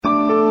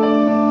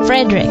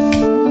Frederick.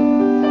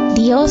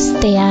 Dios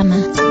te ama.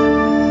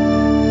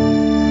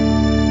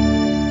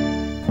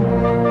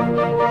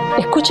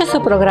 Escucha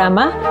su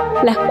programa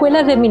La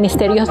Escuela de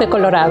Ministerios de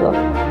Colorado,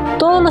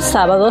 todos los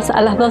sábados a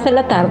las 2 de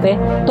la tarde,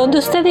 donde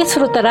usted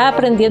disfrutará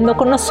aprendiendo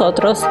con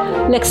nosotros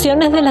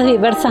lecciones de las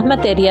diversas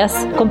materias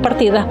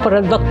compartidas por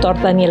el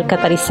Dr. Daniel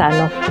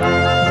Catarizano.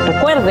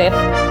 Recuerde,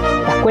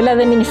 La Escuela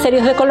de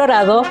Ministerios de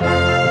Colorado,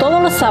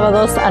 todos los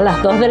sábados a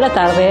las 2 de la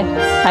tarde,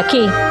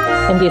 aquí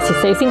en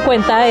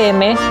 1650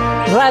 AM,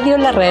 Radio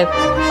La Red,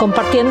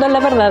 compartiendo la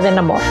verdad en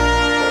amor.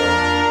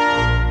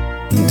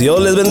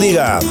 Dios les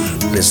bendiga.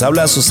 Les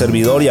habla su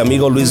servidor y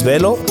amigo Luis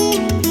Velo,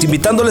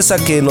 invitándoles a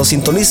que nos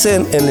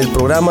sintonicen en el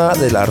programa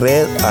de la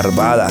Red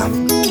Arvada.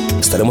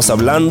 Estaremos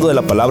hablando de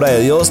la palabra de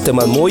Dios,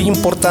 temas muy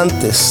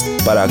importantes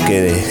para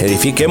que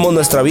edifiquemos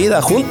nuestra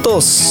vida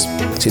juntos.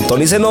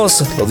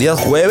 Sintonícenos los días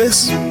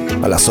jueves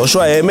a las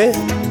 8 a.m.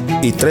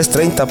 y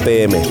 3:30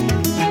 p.m.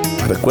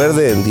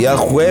 Recuerden, día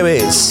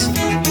jueves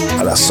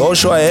a las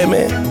 8 a.m.,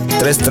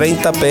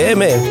 3:30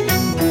 p.m.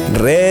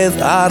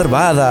 Red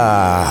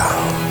Arvada.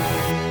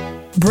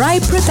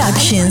 Bright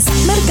Productions,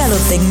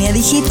 mercadotecnia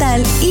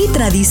digital y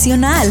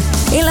tradicional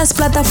en las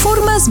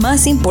plataformas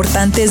más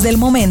importantes del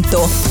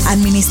momento,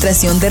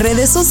 administración de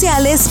redes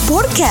sociales,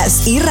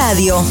 podcast y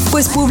radio.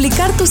 Pues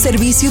publicar tu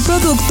servicio y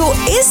producto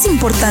es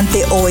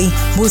importante hoy.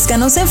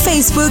 Búscanos en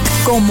Facebook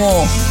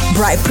como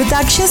Bright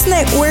Productions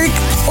Network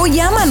o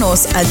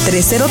llámanos al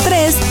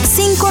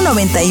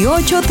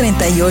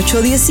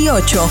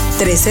 303-598-3818,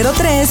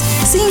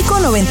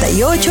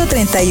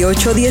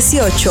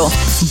 303-598-3818.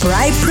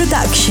 Bright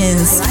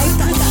Productions.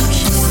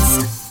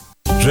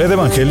 Red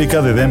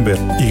Evangélica de Denver,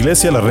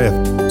 Iglesia La Red.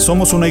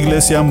 Somos una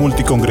iglesia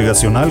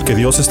multicongregacional que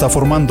Dios está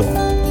formando.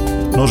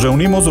 Nos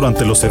reunimos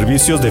durante los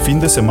servicios de fin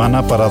de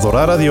semana para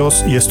adorar a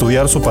Dios y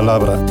estudiar su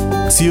palabra.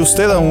 Si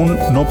usted aún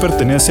no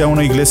pertenece a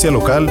una iglesia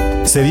local,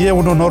 sería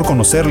un honor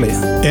conocerle.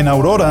 En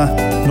Aurora,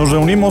 nos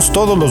reunimos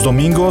todos los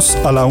domingos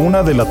a la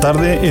 1 de la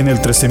tarde en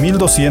el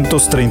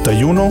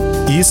 13231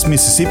 East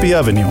Mississippi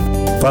Avenue.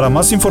 Para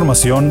más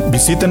información,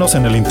 visítenos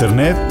en el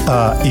internet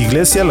a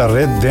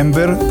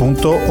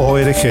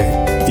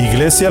iglesialareddenver.org.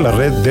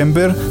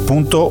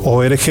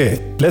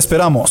 iglesialareddenver.org. ¡Le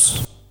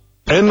esperamos!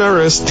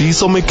 NRS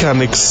Diesel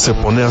Mechanics se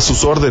pone a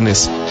sus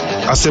órdenes.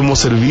 Hacemos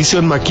servicio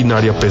en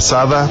maquinaria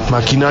pesada,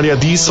 maquinaria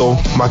diesel,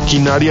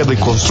 maquinaria de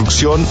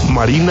construcción,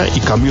 marina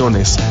y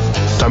camiones.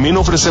 También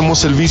ofrecemos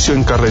servicio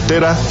en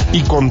carretera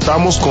y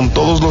contamos con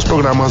todos los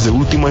programas de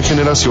última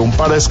generación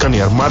para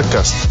escanear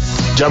marcas.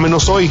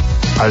 Llámenos hoy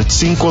al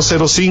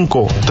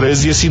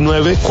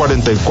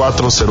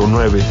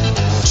 505-319-4409,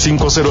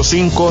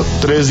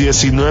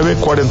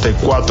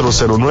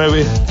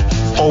 505-319-4409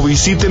 o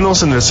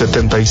visítenos en el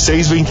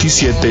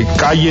 7627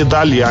 Calle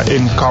Dahlia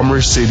en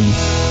Commerce City.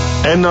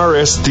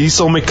 NRS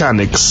Diesel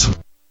Mechanics.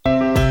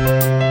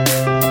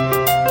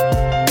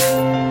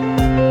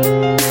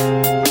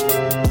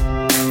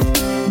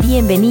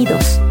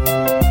 Bienvenidos.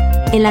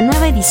 En la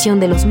nueva edición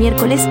de los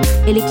miércoles,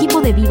 el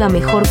equipo de Viva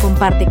Mejor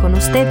comparte con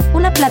usted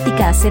una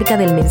plática acerca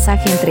del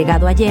mensaje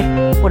entregado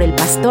ayer por el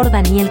pastor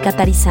Daniel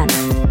Catarizano.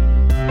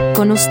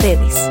 Con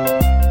ustedes,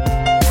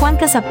 Juan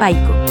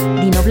Casapaico,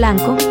 Dino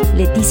Blanco,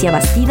 Leticia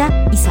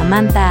Bastida y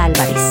Samantha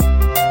Álvarez.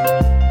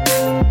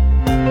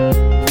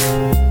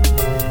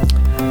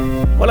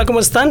 Hola, ¿cómo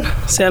están?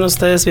 Sean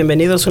ustedes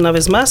bienvenidos una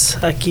vez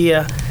más aquí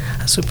a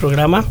su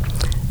programa.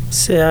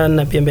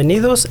 Sean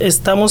bienvenidos.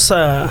 Estamos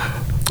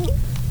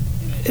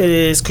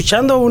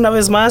escuchando una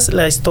vez más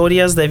las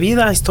historias de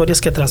vida,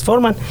 historias que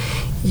transforman.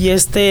 Y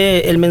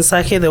el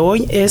mensaje de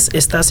hoy es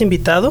 ¿estás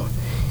invitado?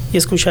 Y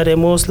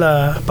escucharemos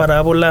la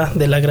parábola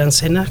de la gran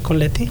cena con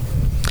Leti.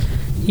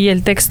 Y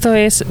el texto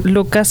es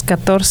Lucas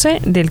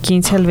 14, del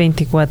 15 al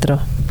 24.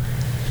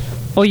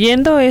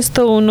 Oyendo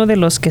esto, uno de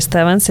los que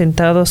estaban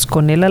sentados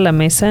con él a la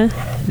mesa,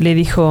 le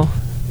dijo: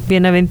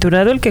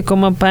 Bienaventurado el que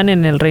coma pan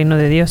en el reino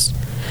de Dios.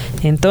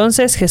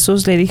 Entonces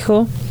Jesús le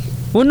dijo: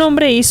 Un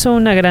hombre hizo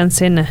una gran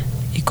cena,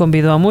 y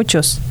convidó a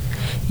muchos.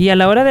 Y a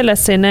la hora de la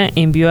cena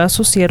envió a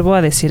su siervo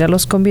a decir a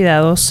los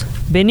convidados: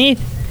 Venid,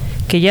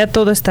 que ya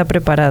todo está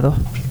preparado.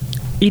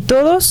 Y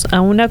todos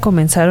a una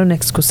comenzaron a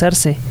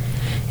excusarse.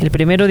 El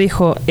primero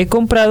dijo: He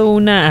comprado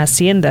una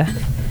hacienda,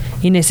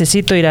 y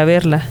necesito ir a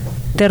verla.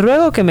 Te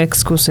ruego que me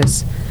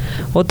excuses.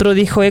 Otro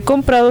dijo: He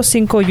comprado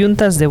 5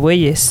 yuntas de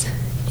bueyes,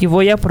 y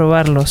voy a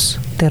probarlos.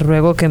 Te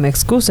ruego que me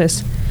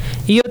excuses.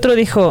 Y otro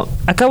dijo: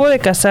 Acabo de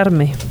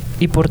casarme,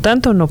 y por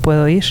tanto no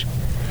puedo ir.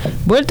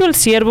 Vuelto el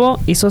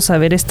siervo, hizo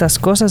saber estas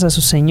cosas a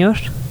su señor.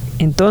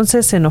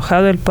 Entonces,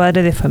 enojado el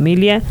padre de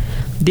familia,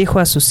 dijo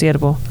a su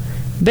siervo: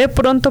 Ve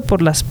pronto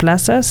por las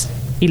plazas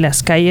y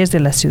las calles de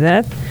la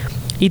ciudad,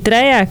 y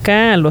trae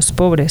acá a los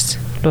pobres,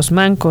 los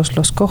mancos,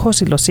 los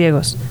cojos y los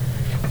ciegos.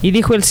 Y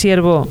dijo el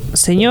siervo: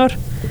 Señor,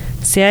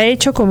 se ha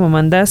hecho como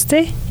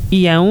mandaste,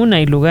 y aún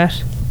hay lugar.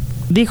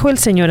 Dijo el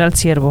señor al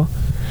siervo: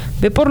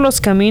 Ve por los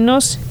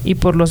caminos y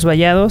por los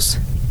vallados,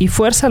 y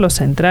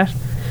fuérzalos a entrar,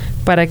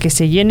 para que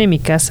se llene mi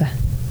casa.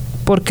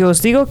 Porque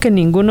os digo que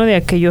ninguno de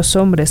aquellos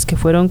hombres que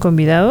fueron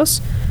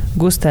convidados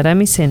gustará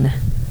mi cena.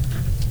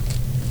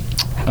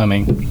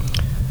 Amén.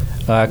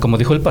 Como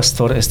dijo el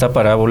pastor, esta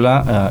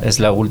parábola es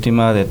la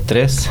última de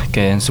 3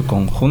 que en su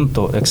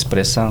conjunto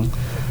expresan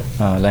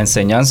la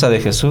enseñanza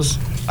de Jesús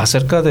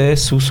acerca de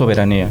su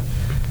soberanía.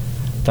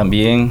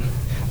 También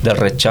del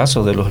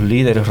rechazo de los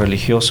líderes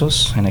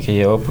religiosos en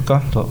aquella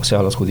época, o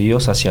sea, los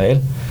judíos hacia él,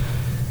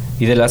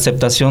 y de la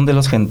aceptación de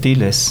los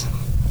gentiles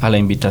a la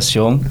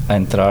invitación a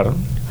entrar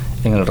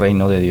en el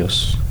reino de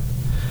Dios.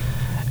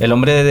 El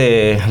hombre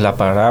de la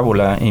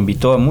parábola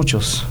invitó a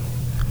muchos,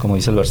 como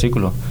dice el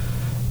versículo,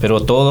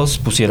 pero todos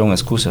pusieron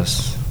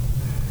excusas.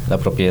 La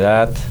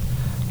propiedad,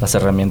 las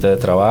herramientas de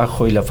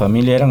trabajo y la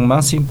familia eran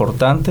más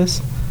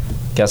importantes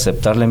que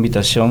aceptar la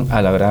invitación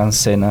a la gran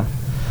cena.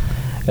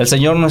 El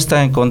Señor no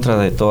está en contra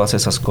de todas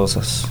esas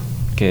cosas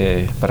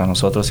que para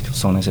nosotros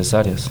son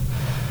necesarias,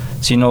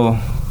 sino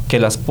que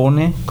las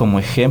pone como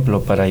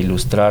ejemplo para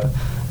ilustrar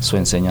su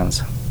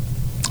enseñanza.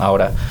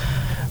 Ahora,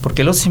 ¿por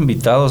qué los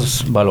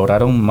invitados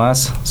valoraron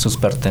más sus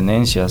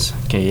pertenencias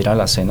que ir a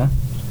la cena?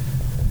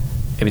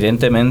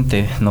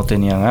 Evidentemente no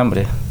tenían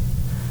hambre.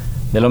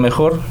 De lo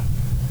mejor,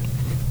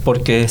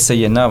 porque se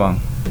llenaban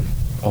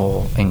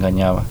o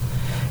engañaban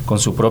con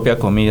su propia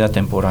comida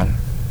temporal,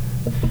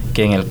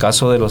 que en el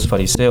caso de los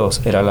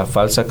fariseos era la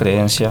falsa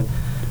creencia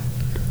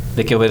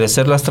de que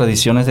obedecer las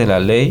tradiciones de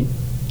la ley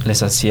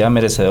les hacía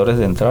merecedores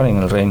de entrar en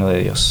el reino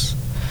de Dios.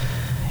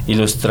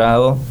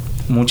 Ilustrado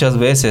muchas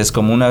veces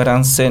como una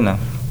gran cena,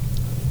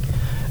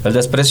 el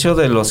desprecio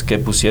de los que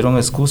pusieron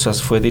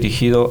excusas fue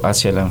dirigido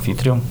hacia el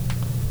anfitrión.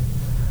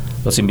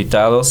 Los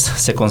invitados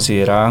se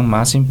consideraban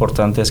más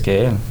importantes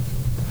que él.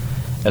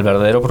 El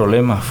verdadero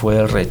problema fue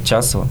el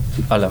rechazo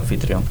al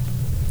anfitrión.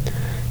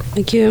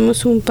 Aquí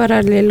vemos un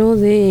paralelo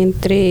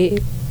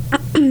entre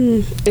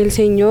el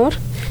Señor,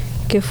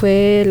 que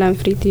fue el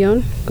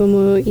anfitrión,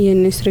 y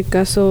en nuestro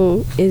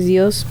caso es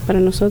Dios para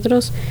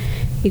nosotros,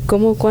 y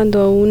cómo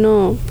cuando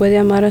uno puede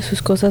amar a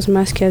sus cosas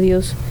más que a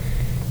Dios.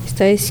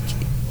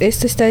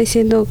 Esto está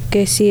diciendo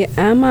que si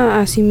ama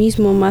a sí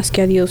mismo más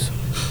que a Dios,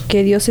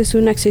 que Dios es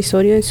un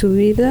accesorio en su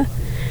vida,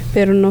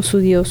 pero no su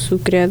Dios, su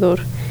Creador,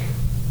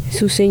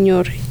 su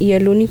Señor, y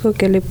el único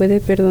que le puede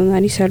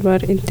perdonar y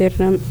salvar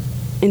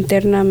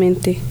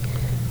internamente.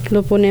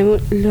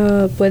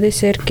 Puede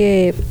ser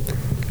que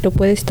lo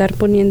puede estar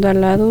poniendo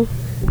al lado,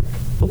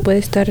 o puede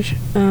estar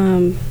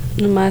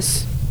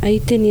nomás ahí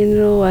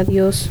teniendo a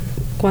Dios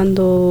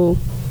cuando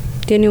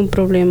tiene un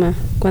problema,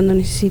 cuando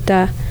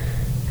necesita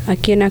a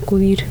quien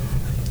acudir,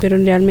 pero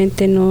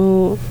realmente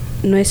no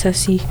es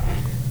así,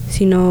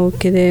 sino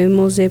que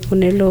debemos de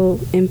ponerlo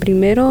en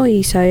primero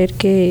y saber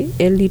que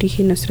Él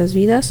dirige nuestras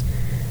vidas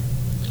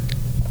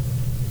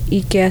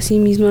y que así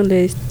mismo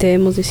le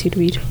debemos de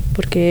servir,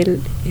 porque Él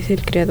es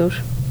el Creador.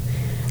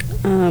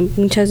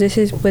 Muchas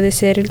veces puede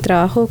ser el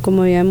trabajo,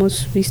 como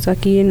habíamos visto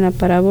aquí en la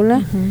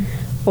parábola,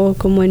 o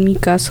como en mi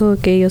caso,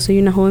 que yo soy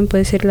una joven,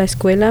 puede ser la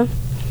escuela.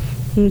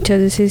 Muchas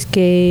veces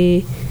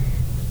que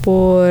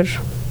por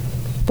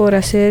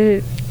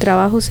hacer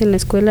trabajos en la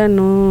escuela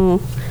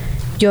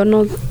yo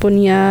no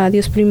ponía a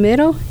Dios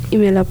primero y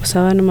me la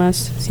pasaba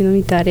nomás haciendo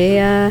mi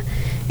tarea,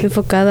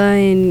 enfocada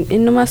en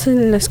nomás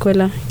en la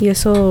escuela, y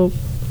eso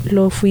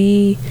lo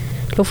fui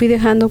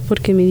dejando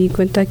porque me di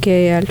cuenta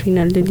que al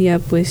final del día,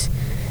 pues,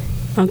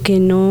 aunque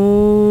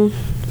no,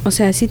 o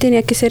sea, sí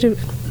tenía que hacer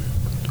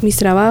mis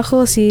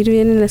trabajos, ir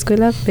bien en la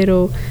escuela,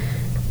 pero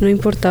no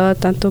importaba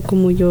tanto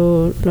como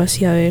yo lo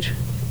hacía ver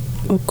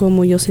o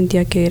como yo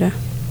sentía que era,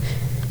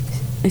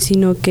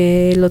 sino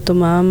que lo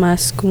tomaba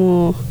más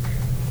como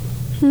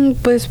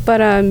pues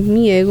para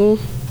mi ego,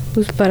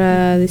 pues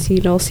para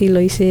decir, no, sí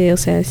lo hice, o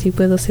sea, sí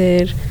puedo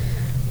ser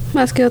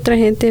más que otra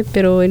gente,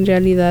 pero en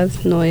realidad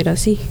no era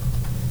así.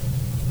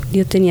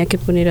 Yo tenía que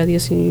poner a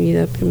Dios en mi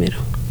vida primero.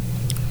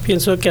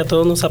 Pienso que a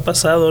todos nos ha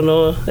pasado,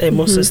 ¿no?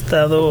 Hemos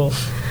estado,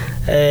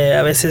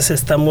 a veces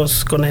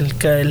estamos con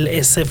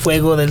ese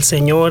fuego del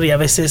Señor, y a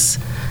veces,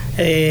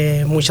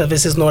 muchas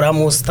veces no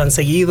oramos tan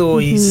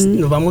seguido y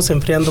nos vamos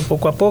enfriando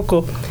poco a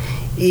poco.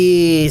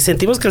 Y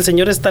sentimos que el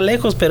Señor está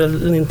lejos, pero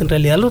en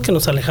realidad lo que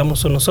nos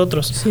alejamos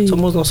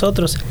somos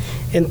nosotros.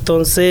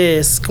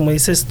 Entonces, como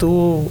dices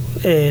tú,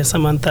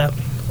 Samantha,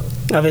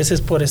 a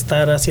veces por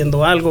estar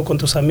haciendo algo con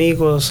tus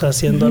amigos,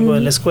 haciendo algo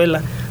de la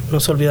escuela,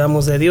 nos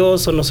olvidamos de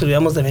Dios, o nos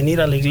olvidamos de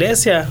venir a la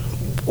iglesia,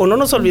 o no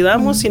nos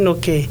olvidamos, sino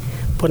que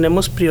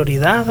ponemos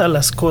prioridad a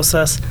las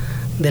cosas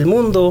del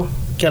mundo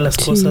que a las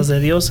cosas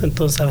de Dios.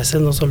 Entonces a veces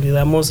nos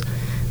olvidamos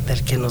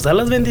del que nos da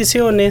las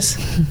bendiciones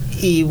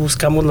y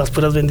buscamos las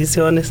puras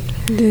bendiciones.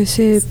 De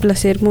ese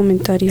placer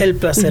momentáneo. El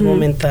placer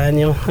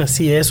momentáneo,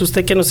 así es.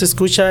 Usted que nos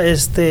escucha,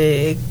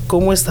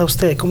 ¿cómo está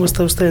usted? ¿Cómo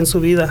está usted en su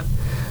vida?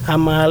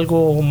 ¿Ama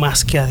algo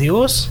más que a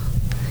Dios?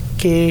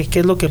 ¿Qué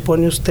es lo que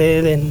pone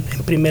usted en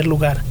primer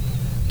lugar?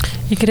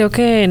 Y creo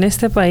que en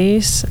este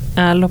país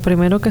lo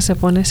primero que se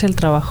pone es el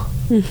trabajo.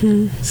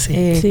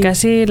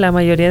 Casi la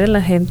mayoría de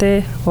la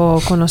gente, o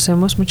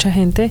conocemos mucha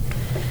gente,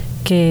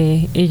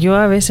 y yo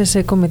a veces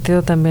he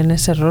cometido también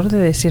ese error de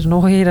decir no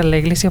voy a ir a la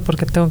iglesia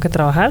porque tengo que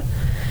trabajar,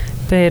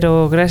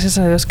 pero gracias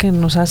a Dios que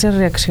nos hace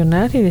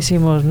reaccionar y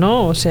decimos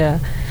no, o sea,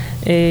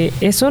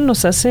 eso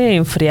nos hace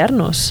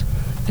enfriarnos,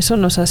 eso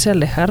nos hace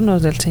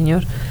alejarnos del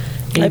Señor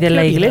y de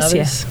la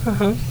iglesia.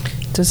 Ajá.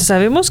 Entonces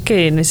sabemos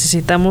que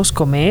necesitamos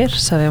comer,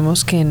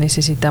 sabemos que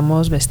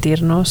necesitamos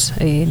vestirnos,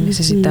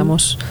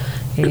 necesitamos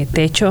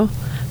techo,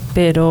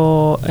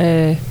 pero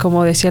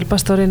como decía el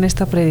pastor en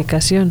esta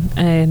predicación,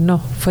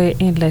 no, fue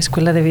en la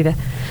escuela de vida,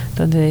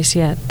 donde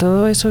decía,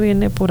 todo eso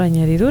viene por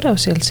añadidura, o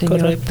sea, el Señor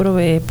Correcto.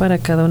 provee para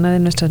cada una de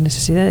nuestras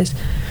necesidades.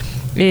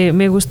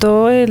 Me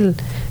gustó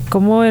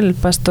cómo el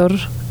pastor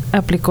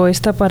aplicó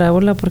esta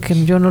parábola,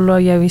 porque yo no lo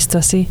había visto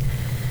así.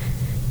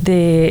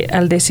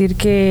 Al decir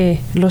que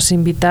los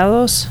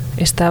invitados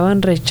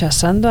estaban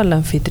rechazando al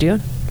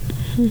anfitrión.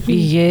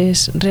 Y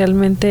es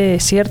realmente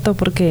cierto,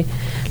 porque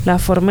la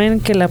forma en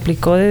que la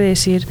aplicó de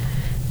decir,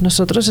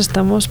 nosotros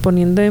estamos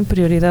poniendo en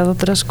prioridad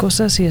otras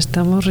cosas y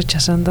estamos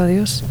rechazando a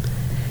Dios,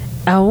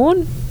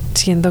 aún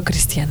siendo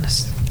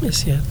cristianos. Es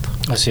cierto.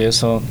 Así es,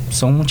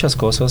 son muchas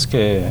cosas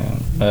que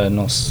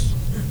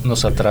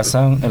nos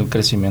atrasan el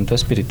crecimiento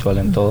espiritual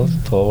en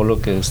todo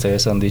lo que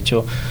ustedes han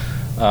dicho.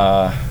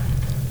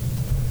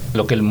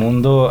 Lo que el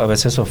mundo a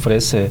veces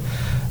ofrece,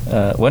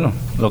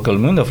 lo que el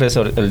mundo ofrece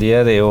el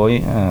día de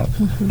hoy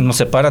nos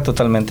separa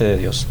totalmente de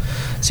Dios.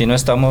 Si no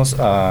estamos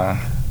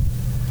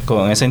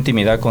con esa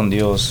intimidad con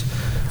Dios,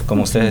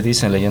 como ustedes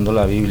dicen, leyendo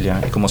la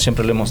Biblia, como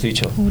siempre lo hemos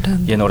dicho,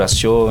 y en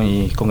oración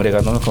y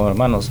congregándonos con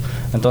hermanos,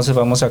 entonces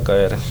vamos a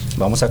caer,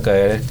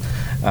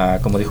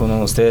 como dijo uno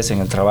de ustedes, en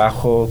el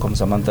trabajo, como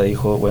Samantha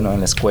dijo, en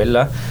la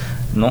escuela,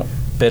 ¿no?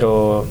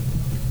 Pero,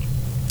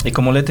 y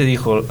como Lete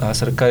dijo,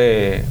 acerca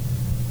de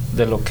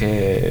lo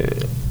que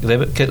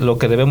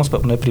debemos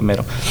poner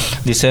primero.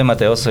 Dice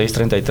Mateo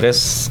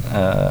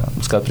 6:33,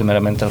 buscad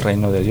primeramente el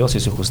reino de Dios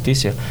y su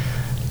justicia,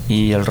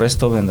 y el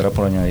resto vendrá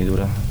por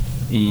añadidura.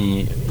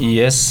 Y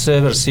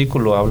ese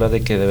versículo habla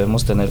de que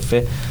debemos tener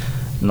fe,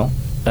 ¿no?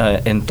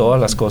 En todas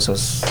las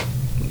cosas.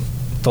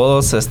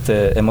 Todos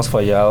hemos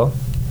fallado,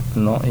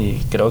 ¿no?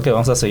 Y creo que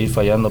vamos a seguir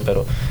fallando,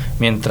 pero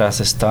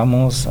mientras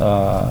estamos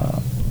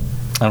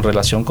en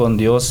relación con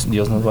Dios,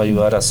 Dios nos va a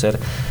ayudar a hacer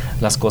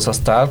las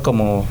cosas tal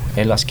como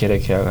Él las quiere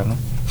que hagan,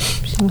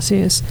 ¿no? Así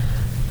es.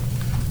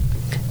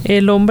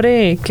 El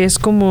hombre que es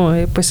como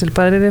pues el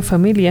padre de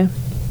familia,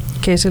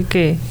 que es el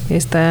que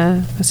está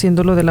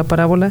haciendo lo de la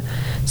parábola,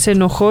 se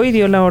enojó y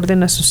dio la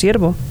orden a su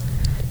siervo: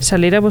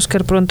 salir a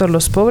buscar pronto a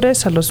los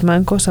pobres, a los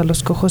mancos, a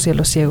los cojos y a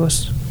los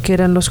ciegos, que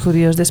eran los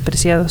judíos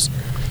despreciados.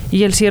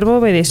 Y el siervo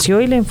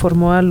obedeció y le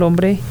informó al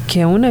hombre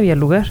que aún había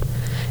lugar.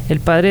 El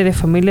padre de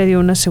familia dio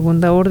una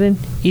segunda orden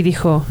y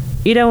dijo: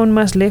 ir aún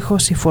más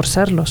lejos y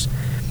forzarlos,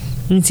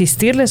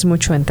 insistirles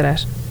mucho a entrar.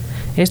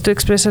 Esto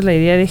expresa la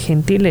idea de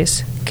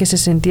gentiles que se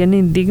sentían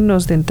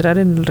indignos de entrar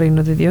en el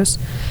reino de Dios,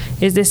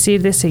 es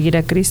decir, de seguir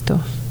a Cristo.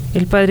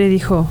 El padre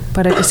dijo: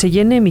 para que se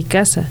llene mi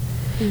casa.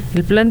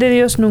 El plan de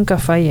Dios nunca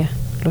falla.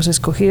 Los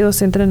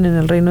escogidos entran en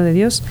el reino de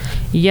Dios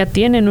y ya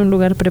tienen un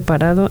lugar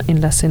preparado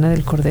en la cena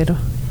del Cordero,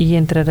 y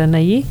entrarán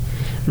allí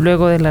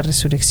luego de la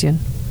resurrección.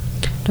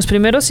 Los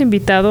primeros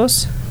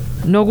invitados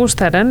no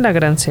gustarán la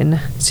gran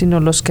cena, sino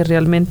los que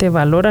realmente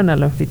valoran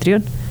al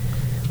anfitrión.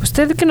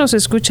 ¿Usted que nos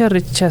escucha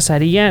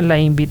rechazaría la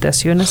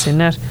invitación a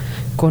cenar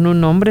con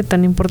un hombre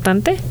tan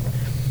importante?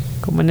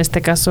 Como en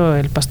este caso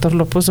el pastor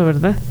lo puso,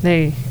 ¿verdad?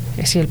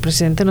 Si el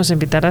presidente nos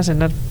invitara a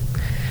cenar,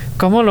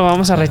 ¿cómo lo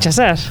vamos a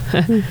rechazar?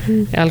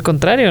 Al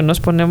contrario,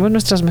 nos ponemos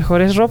nuestras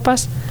mejores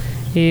ropas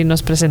y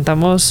nos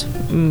presentamos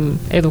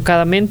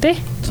educadamente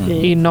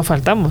y no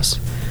faltamos.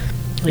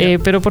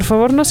 Pero por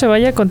favor no se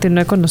vaya, a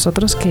continuar con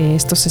nosotros, que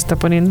esto se está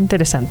poniendo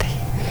interesante.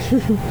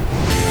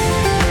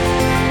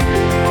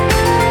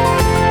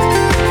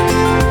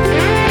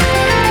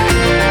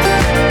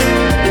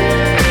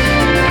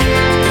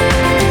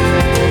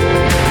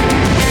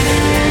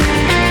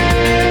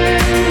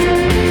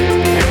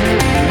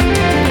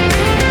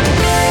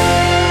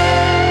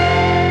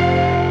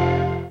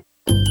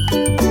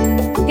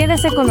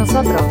 Quédese con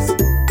nosotros.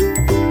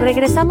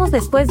 Regresamos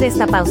después de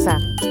esta pausa.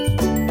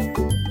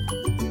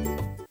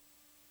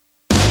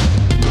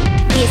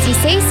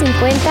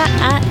 1650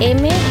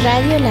 AM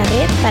Radio La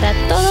Red para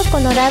todo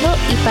Colorado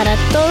y para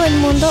todo el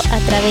mundo a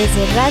través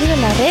de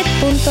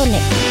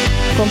radiolared.net,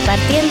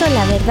 compartiendo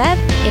la verdad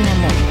en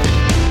amor.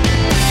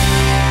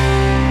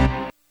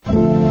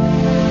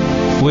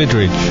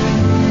 Whitridge.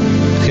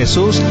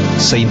 Jesús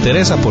se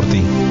interesa por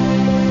ti.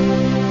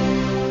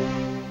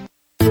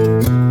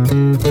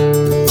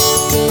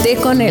 Té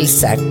con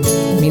Elsa.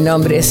 Mi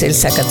nombre es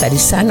Elsa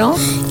Catarizano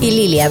y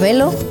Lilia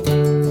Velo.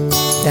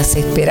 Las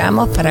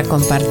esperamos para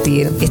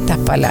compartir estas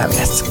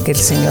palabras que el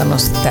Señor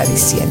nos está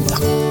diciendo.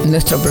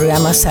 Nuestro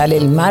programa sale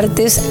el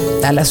martes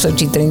a las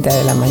 8:30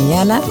 de la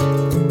mañana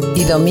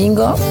y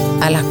domingo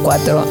a las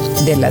 4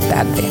 de la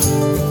tarde.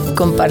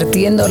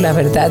 Compartiendo la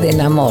verdad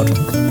en amor.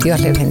 Dios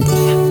les bendiga.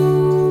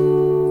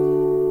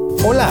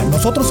 Hola,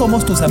 nosotros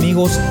somos tus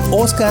amigos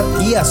Oscar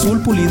y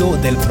Azul Pulido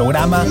del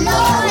programa Los Niños de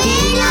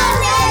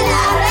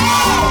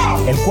la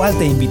Red, el cual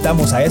te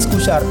invitamos a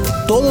escuchar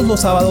todos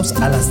los sábados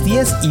a las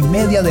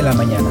 10:30 de la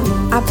mañana.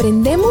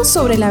 Aprendemos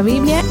sobre la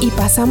Biblia y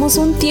pasamos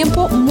un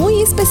tiempo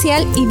muy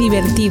especial y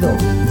divertido.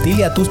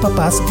 Dile a tus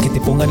papás que te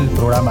pongan el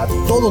programa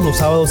todos los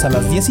sábados a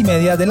las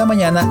 10:30 de la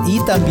mañana y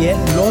también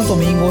los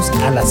domingos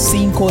a las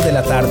 5 de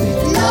la tarde.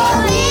 Los Niños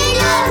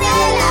de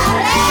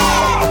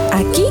la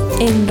Red. Aquí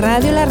en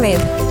Radio La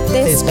Red.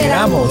 Te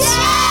esperamos.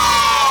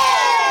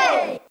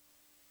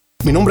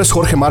 Mi nombre es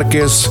Jorge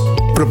Márquez,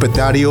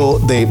 propietario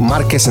de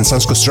Márquez &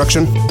 Sons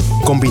Construction,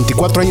 con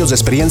 24 años de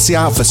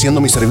experiencia ofreciendo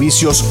mis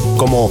servicios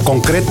como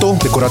concreto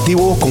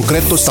decorativo,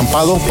 concreto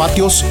estampado,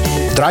 patios,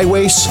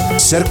 driveways,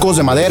 cercos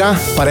de madera,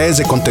 paredes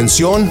de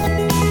contención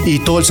y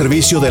todo el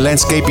servicio de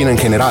landscaping en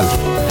general.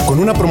 Con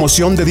una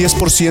promoción de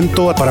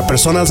 10% para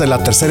personas de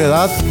la tercera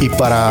edad y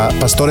para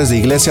pastores de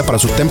iglesia para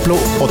su templo,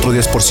 otro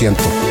 10%.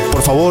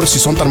 Por favor, si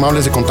son tan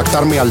amables de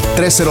contactarme al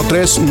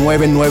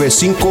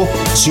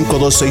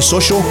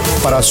 303-995-5268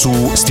 para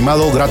su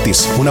estimado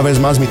gratis. Una vez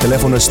más, mi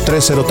teléfono es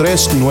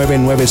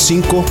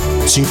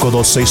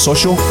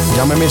 303-995-5268.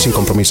 Llámeme sin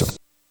compromiso.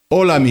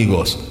 Hola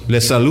amigos,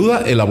 les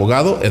saluda el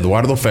abogado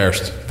Eduardo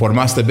First. Por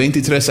más de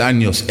 23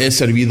 años he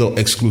servido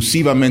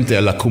exclusivamente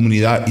a la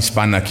comunidad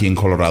hispana aquí en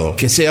Colorado.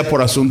 Que sea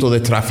por asunto de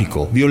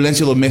tráfico,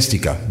 violencia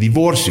doméstica,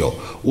 divorcio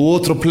u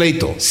otro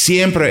pleito,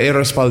 siempre he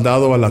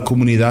respaldado a la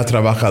comunidad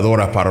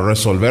trabajadora para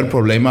resolver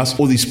problemas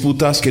o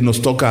disputas que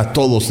nos toca a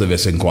todos de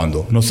vez en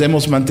cuando. Nos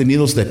hemos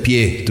mantenido de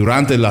pie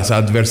durante las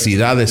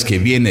adversidades que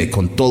viene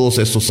con todos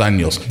estos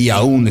años y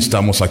aún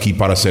estamos aquí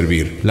para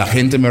servir. La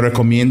gente me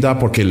recomienda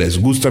porque les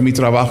gusta mi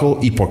trabajo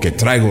y porque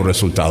traigo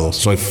resultados.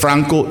 Soy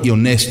franco y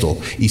honesto,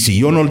 y si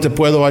yo no te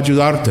puedo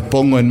ayudar, te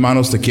pongo en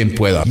manos de quien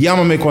pueda.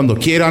 Llámame cuando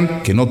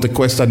quieran, que no te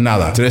cuesta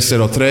nada.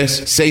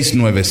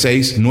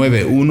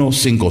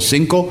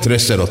 303-696-9155,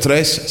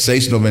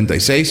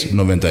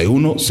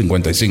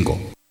 303-696-9155.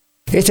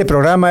 Este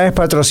programa es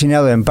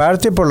patrocinado en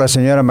parte por la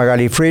señora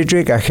Magali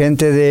Friedrich,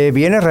 agente de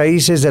bienes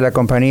raíces de la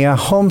compañía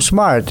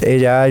HomeSmart.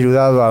 Ella ha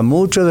ayudado a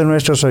muchos de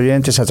nuestros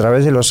oyentes a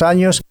través de los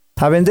años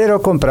a vender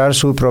o comprar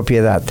su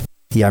propiedad.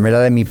 Llámela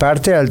de mi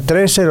parte al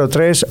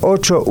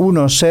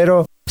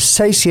 303-810-6761.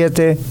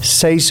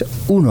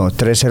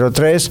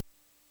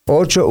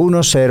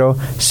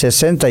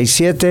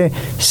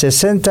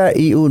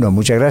 303-810-6761.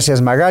 Muchas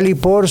gracias, Magali,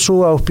 por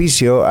su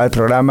auspicio al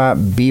programa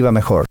Viva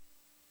Mejor.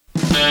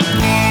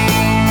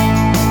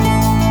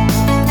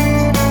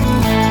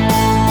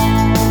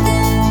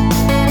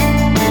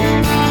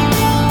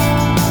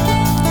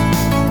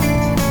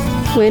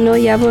 Bueno,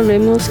 ya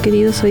volvemos,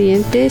 queridos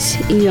oyentes,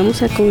 y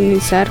vamos a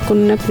comenzar con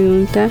una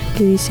pregunta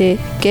que dice: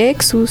 ¿qué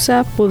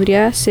excusa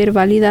podría ser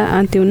válida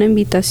ante una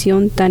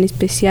invitación tan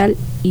especial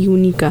y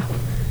única?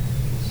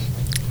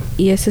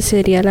 Y esa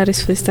sería la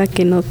respuesta,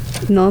 que no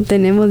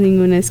tenemos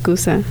ninguna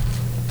excusa.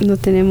 No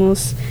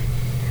tenemos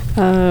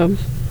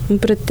un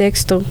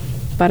pretexto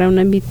para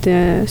una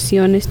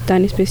invitación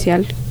tan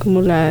especial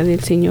como la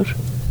del Señor.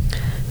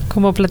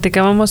 Como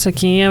platicábamos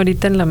aquí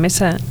ahorita en la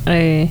mesa,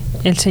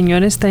 el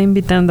Señor está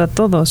invitando a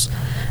todos,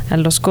 a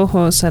los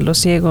cojos, a los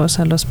ciegos,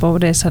 a los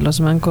pobres, a los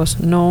mancos.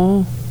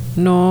 No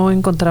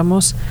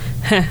encontramos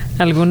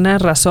alguna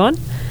razón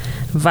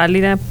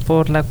válida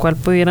por la cual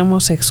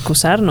pudiéramos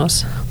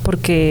excusarnos,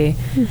 porque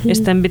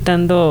está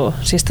invitando.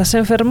 Si estás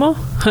enfermo,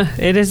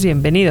 eres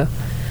bienvenido.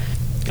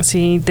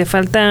 Si te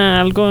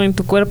falta algo en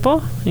tu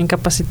cuerpo,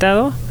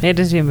 incapacitado,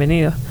 eres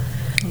bienvenido.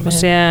 O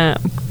sea,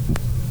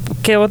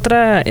 ¿qué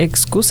otra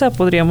excusa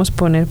podríamos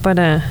poner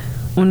para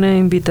una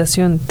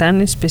invitación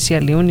tan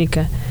especial y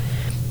única?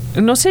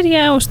 ¿No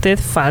sería usted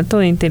falto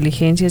de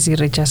inteligencia si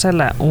rechaza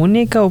la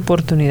única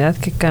oportunidad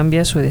que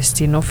cambia su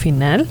destino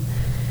final?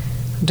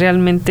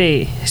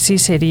 Realmente sí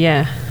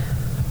sería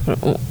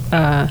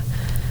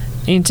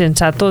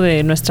insensato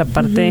de nuestra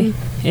parte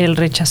el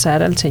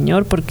rechazar al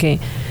Señor, porque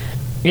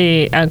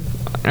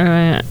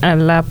a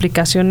la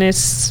aplicación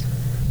es,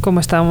 como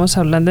estábamos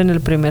hablando en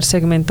el primer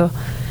segmento,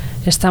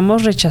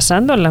 estamos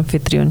rechazando al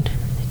anfitrión.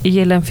 Y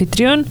el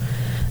anfitrión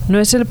no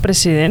es el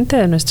presidente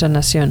de nuestra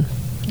nación,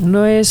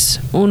 no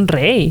es un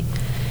rey,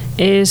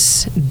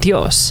 es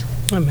Dios.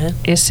 Amén.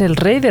 Es el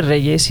Rey de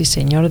Reyes y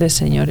Señor de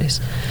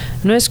Señores.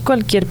 No es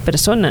cualquier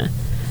persona.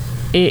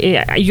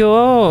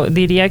 Yo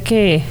diría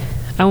que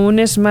aún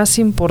es más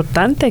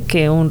importante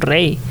que un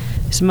rey,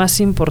 es más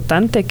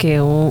importante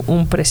que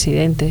un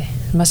presidente,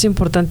 es más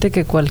importante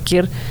que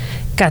cualquier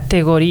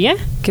categoría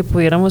que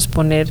pudiéramos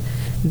poner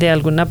de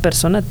alguna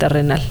persona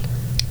terrenal.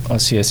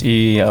 Así es,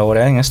 y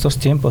ahora en estos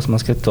tiempos,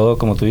 más que todo,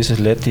 como tú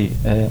dices, Leti,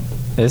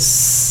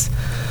 es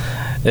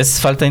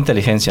falta de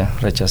inteligencia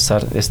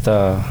rechazar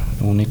esta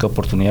única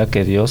oportunidad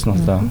que Dios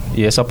nos da,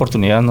 y esa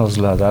oportunidad nos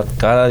la da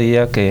cada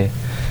día que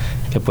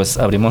pues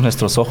abrimos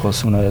nuestros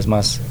ojos una vez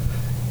más,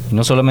 y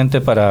no solamente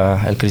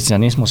para el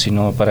cristianismo,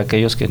 sino para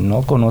aquellos que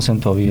no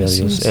conocen todavía a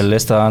Dios. Él le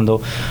está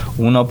dando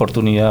una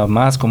oportunidad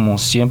más, como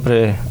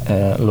siempre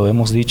lo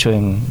hemos dicho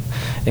en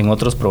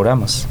otros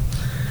programas.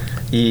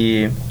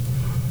 Y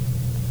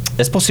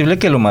es posible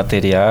que lo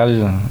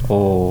material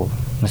o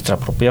nuestra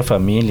propia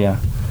familia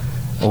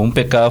o un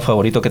pecado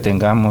favorito que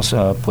tengamos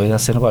pueda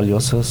ser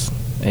valiosos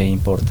e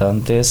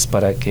importantes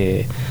para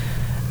que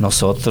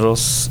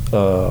nosotros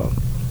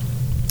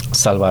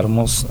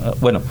salvarnos,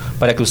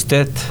 para que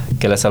usted,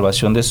 que la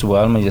salvación de su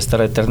alma y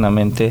estar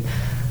eternamente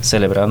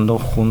celebrando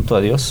junto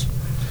a Dios.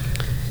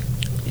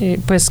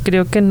 Pues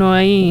creo que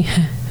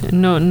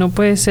no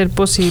puede ser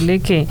posible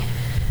que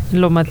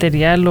lo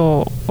material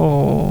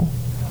o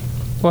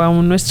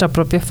aún nuestra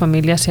propia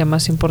familia sea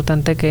más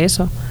importante que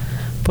eso,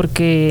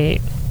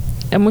 porque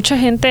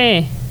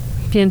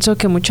pienso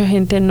que mucha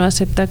gente no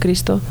acepta a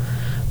Cristo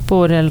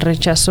por el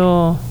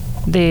rechazo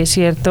de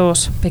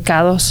ciertos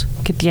pecados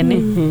que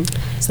tiene.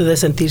 De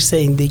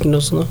sentirse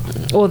indignos, ¿no?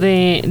 O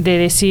de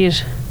decir,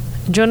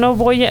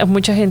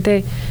 mucha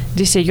gente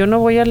dice, yo no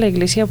voy a la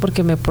iglesia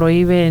porque me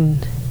prohíben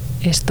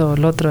esto,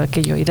 lo otro,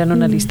 aquello, y dan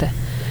una lista.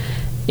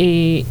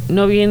 Y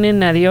no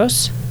vienen a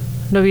Dios,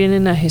 no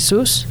vienen a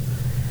Jesús,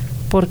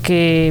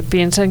 porque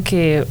piensan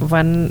que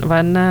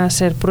van a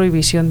hacer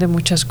prohibición de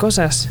muchas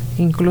cosas,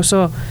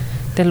 incluso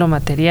de lo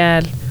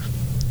material,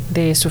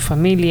 de su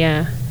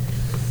familia,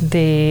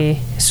 de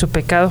su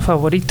pecado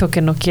favorito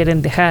que no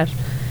quieren dejar.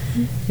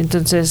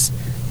 Entonces,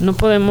 no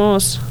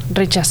podemos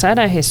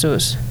rechazar a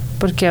Jesús,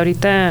 porque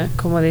ahorita,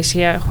 como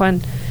decía Juan,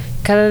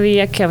 cada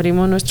día que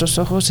abrimos nuestros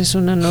ojos es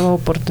una nueva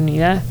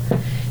oportunidad.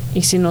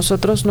 Y si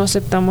nosotros no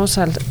aceptamos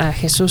a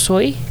Jesús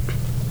hoy,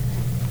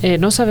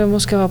 no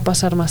sabemos qué va a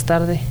pasar más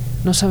tarde,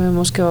 no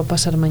sabemos qué va a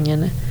pasar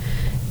mañana.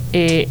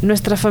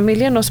 Nuestra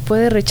familia nos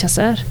puede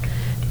rechazar,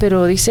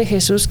 pero dice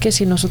Jesús que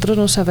si nosotros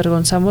nos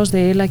avergonzamos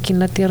de Él aquí en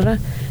la tierra,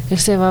 Él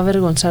se va a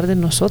avergonzar de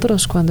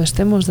nosotros cuando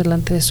estemos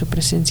delante de su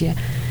presencia.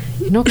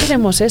 Y no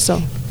queremos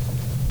eso.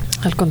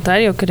 Al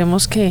contrario,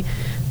 queremos que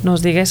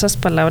nos diga esas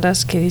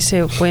palabras que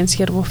dice, buen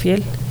siervo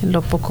fiel, en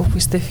lo poco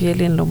fuiste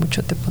fiel y en lo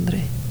mucho te pondré.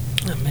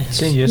 Amén.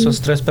 Sí, y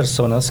esas 3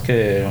 personas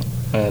que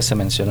se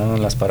mencionan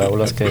en las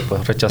parábolas que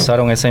pues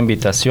rechazaron esa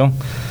invitación,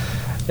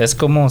 es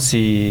como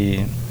si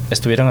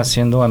estuvieran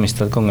haciendo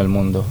amistad con el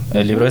mundo.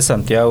 El libro de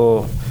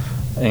Santiago,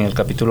 en el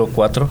capítulo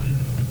 4,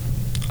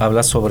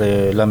 habla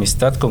sobre la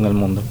amistad con el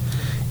mundo.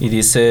 Y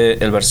dice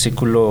el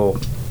versículo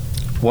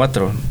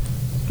 4,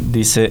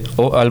 dice,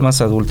 oh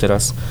almas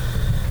adúlteras,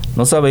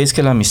 ¿no sabéis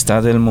que la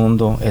amistad del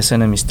mundo es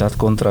enemistad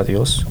contra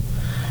Dios?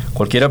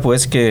 Cualquiera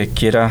pues que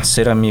quiera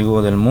ser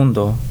amigo del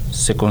mundo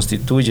se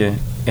constituye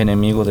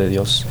enemigo de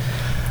Dios.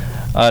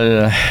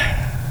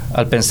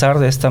 Al pensar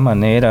de esta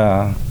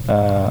manera,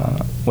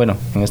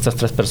 en estas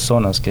 3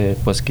 personas que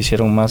pues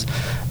quisieron más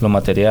lo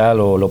material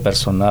o lo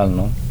personal,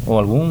 ¿no? O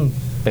algún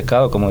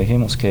pecado, como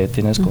dijimos, que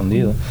tiene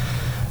escondido,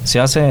 se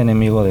hace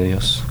enemigo de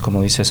Dios,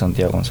 como dice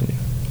Santiago en su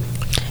libro.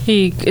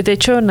 Y de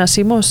hecho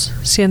nacimos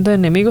siendo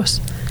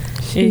enemigos.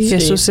 Y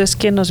Jesús es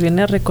quien nos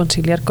viene a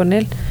reconciliar con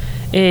Él.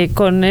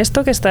 Con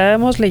esto que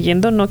estábamos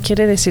leyendo no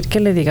quiere decir que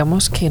le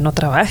digamos que no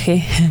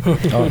trabaje,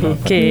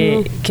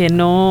 que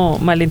no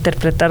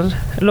malinterpretar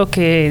lo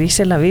que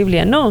dice la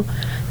Biblia. No,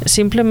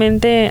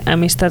 simplemente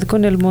amistad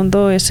con el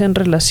mundo es en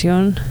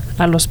relación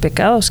a los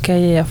pecados que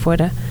hay allá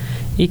afuera,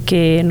 y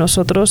que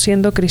nosotros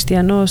siendo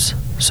cristianos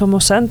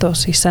somos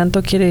santos, y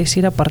santo quiere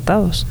decir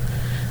apartados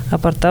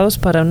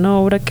para una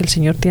obra que el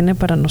Señor tiene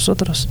para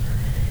nosotros.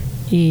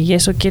 Y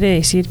eso quiere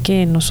decir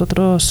que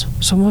nosotros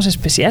somos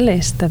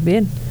especiales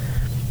también,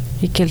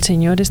 y que el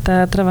Señor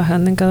está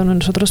trabajando en cada uno de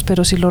nosotros.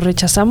 Pero si lo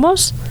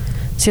rechazamos,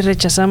 si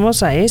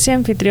rechazamos a ese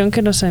anfitrión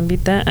que nos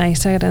invita a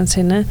esa gran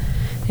cena,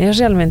 es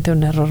realmente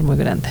un error muy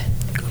grande.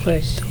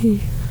 Correcto. Sí.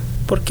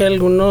 Porque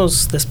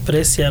algunos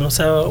desprecian,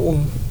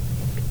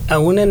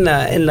 aún en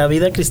la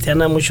vida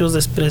cristiana muchos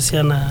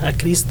desprecian a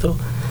Cristo.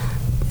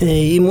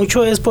 Y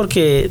mucho es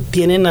porque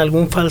tienen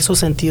algún falso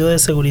sentido de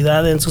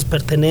seguridad en sus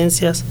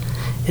pertenencias,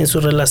 en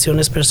sus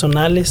relaciones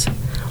personales,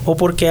 o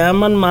porque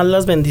aman más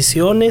las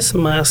bendiciones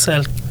más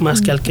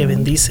que al que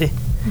bendice,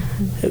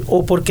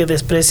 o porque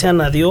desprecian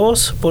a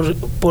Dios,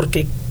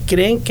 porque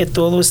creen que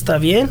todo está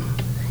bien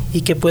y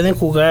que pueden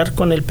jugar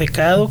con el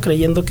pecado,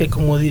 creyendo que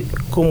como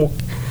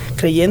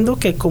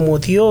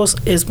Dios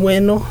es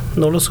bueno,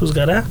 no los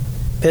juzgará.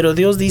 Pero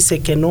Dios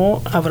dice que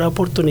no habrá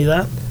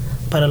oportunidad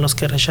para los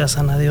que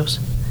rechazan a Dios.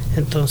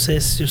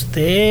 Entonces, si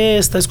usted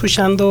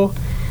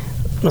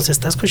nos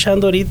está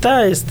escuchando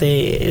ahorita, es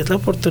la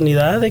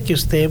oportunidad de que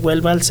usted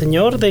vuelva al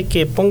Señor, de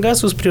que ponga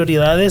sus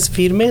prioridades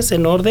firmes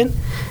en orden.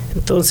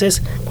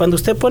 Entonces, cuando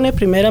usted pone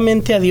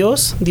primeramente a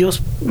Dios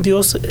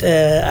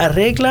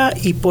arregla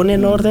y pone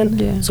en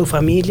orden su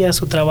familia,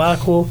 su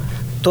trabajo,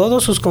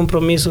 todos sus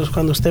compromisos,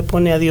 cuando usted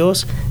pone a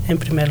Dios en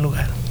primer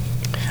lugar.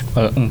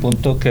 Un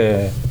punto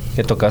que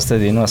tocaste,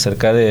 Dino,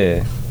 acerca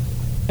de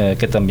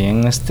que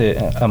también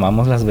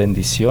amamos las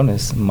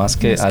bendiciones más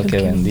que al que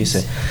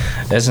bendice.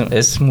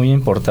 Es muy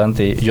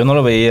importante. Yo no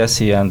lo veía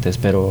así antes,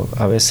 pero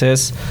a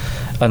veces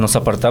nos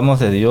apartamos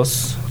de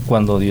Dios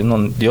cuando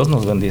Dios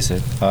nos bendice.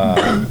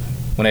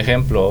 Un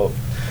ejemplo,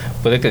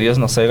 puede que Dios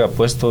nos haya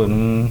puesto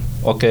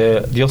o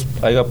que Dios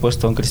haya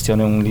puesto a un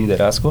cristiano en un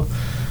liderazgo,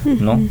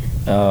 ¿no?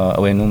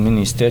 O en un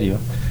ministerio,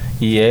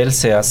 y él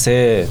se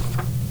hace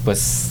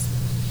pues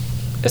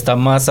está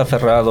más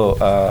aferrado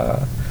a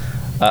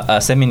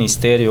ese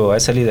ministerio, a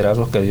ese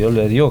liderazgo que Dios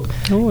le dio,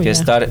 que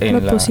estar en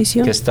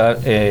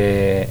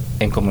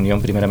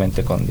comunión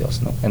primeramente con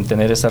Dios, ¿no? En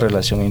tener esa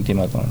relación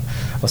íntima con,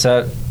 o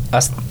sea,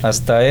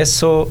 hasta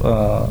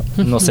eso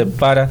nos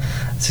separa,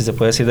 si se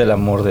puede decir, del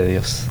amor de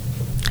Dios.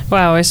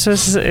 Wow, eso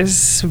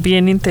es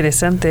bien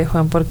interesante,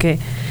 Juan, porque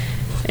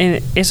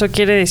eso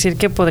quiere decir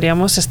que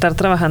podríamos estar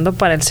trabajando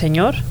para el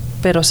Señor,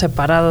 pero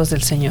separados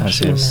del Señor.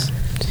 Así es.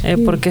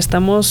 Porque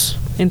estamos,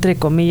 entre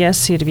comillas,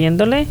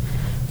 sirviéndole,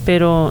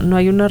 pero no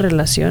hay una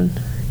relación.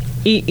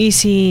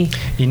 Y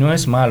no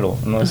es malo,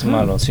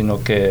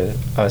 sino que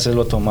a veces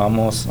lo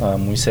tomamos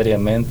muy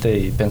seriamente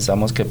y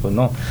pensamos que pues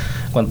no,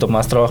 cuanto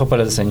más trabajo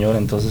para el Señor,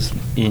 entonces,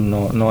 y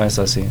no es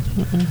así.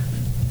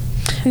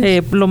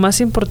 Lo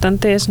más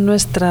importante es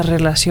nuestra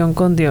relación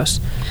con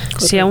Dios.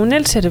 Correcto. Si aún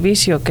el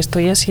servicio que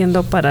estoy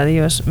haciendo para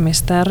Dios me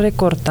está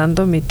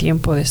recortando mi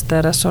tiempo de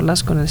estar a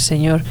solas con el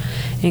Señor,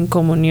 en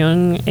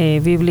comunión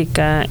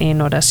bíblica,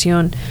 en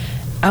oración,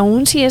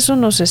 aún si eso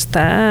nos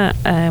está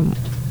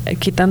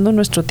quitando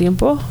nuestro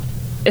tiempo,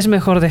 es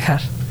mejor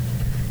dejar.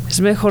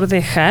 Es mejor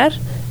dejar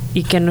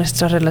y que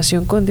nuestra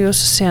relación con Dios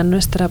sea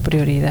nuestra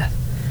prioridad.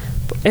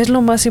 Es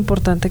lo más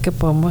importante que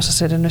podemos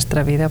hacer en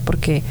nuestra vida,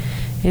 porque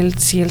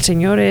si el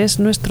Señor es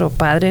nuestro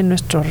Padre,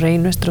 nuestro Rey,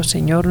 nuestro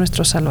Señor,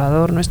 nuestro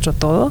Salvador, nuestro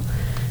todo,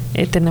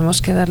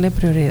 tenemos que darle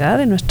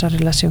prioridad en nuestra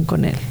relación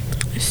con Él.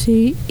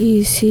 Sí,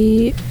 y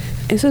sí,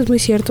 eso es muy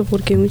cierto,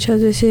 porque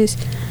muchas veces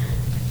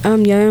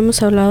ya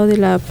hemos hablado de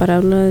la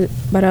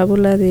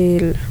parábola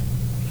del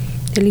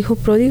hijo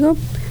pródigo,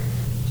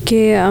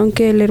 que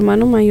aunque el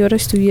hermano mayor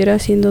estuviera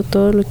haciendo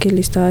todo lo que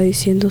le estaba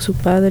diciendo su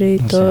padre,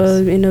 todo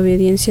en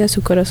obediencia,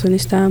 su corazón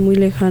estaba muy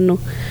lejano,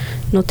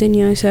 no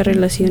tenía esa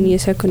relación y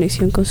esa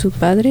conexión con su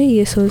padre, y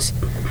eso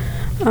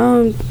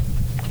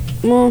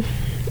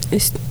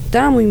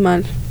estaba muy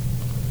mal.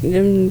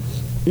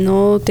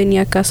 No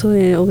tenía caso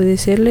de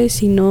obedecerle,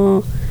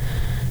 sino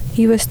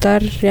iba a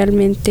estar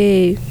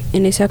realmente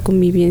en esa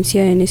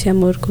convivencia, en ese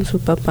amor con su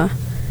papá.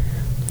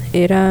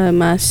 Era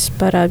más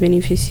para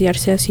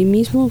beneficiarse a sí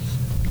mismo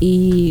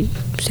y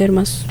ser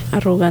más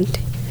arrogante.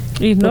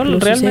 Y no,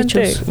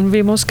 realmente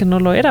vimos que no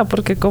lo era,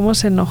 porque cómo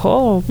se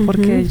enojó,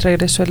 porque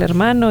regresó el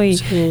hermano y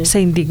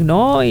se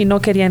indignó y no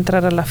quería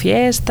entrar a la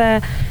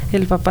fiesta,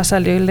 el papá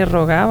salió y le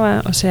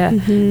rogaba, o sea,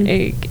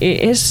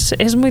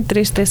 es muy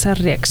triste esa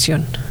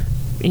reacción,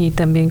 y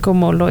también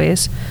como lo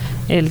es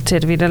el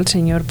servir al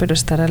Señor pero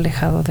estar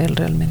alejado de Él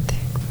realmente.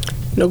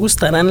 No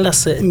gustarán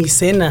mi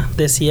cena,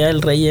 decía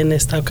el rey en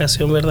esta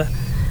ocasión, ¿verdad?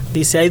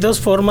 Dice, hay dos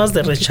formas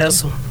de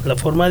rechazo. La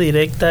forma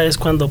directa es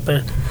cuando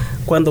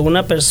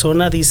una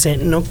persona dice,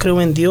 no creo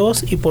en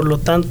Dios y por lo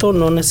tanto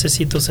no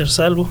necesito ser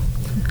salvo.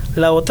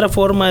 La otra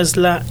forma es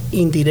la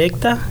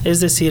indirecta, es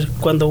decir,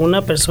 cuando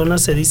una persona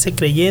se dice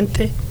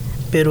creyente,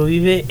 pero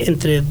vive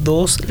entre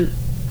dos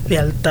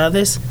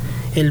lealtades,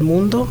 el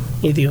mundo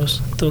y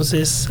Dios.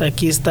 Entonces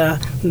aquí está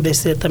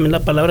también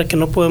la palabra que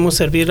no podemos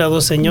servir a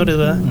dos señores,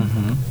 ¿verdad?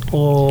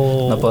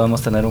 No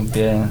podemos tener un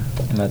pie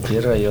en la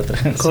tierra y otro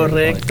en el cielo.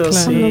 Correcto,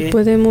 claro. Sí. No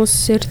podemos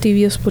ser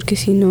tibios, porque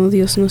si no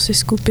Dios nos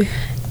escupe.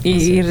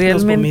 Y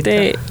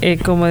realmente,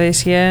 como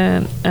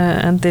decía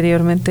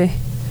anteriormente,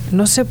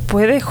 no se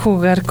puede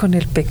jugar con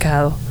el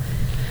pecado.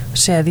 O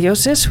sea,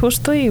 Dios es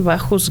justo y va a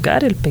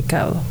juzgar el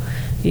pecado.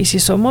 Y si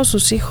somos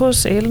sus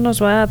hijos, Él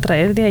nos va a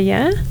traer de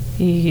allá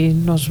y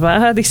nos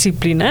va a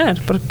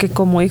disciplinar, porque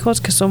como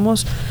hijos que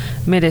somos,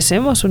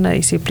 merecemos una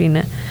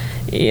disciplina.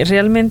 Y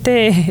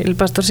realmente el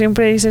pastor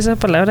siempre dice esa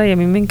palabra y a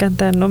mí me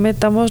encanta: no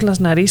metamos las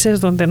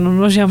narices donde no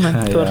nos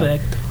llaman.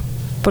 Correcto.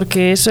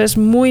 Porque eso es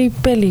muy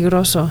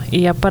peligroso,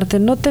 y aparte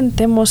no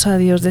tentemos a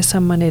Dios de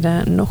esa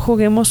manera, no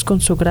juguemos con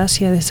su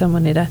gracia de esa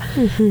manera,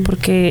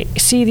 porque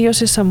sí,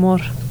 Dios es amor,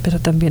 pero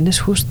también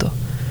es justo,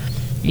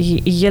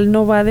 y Él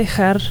no va a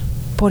dejar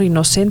por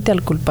inocente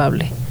al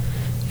culpable.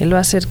 Él va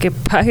a hacer que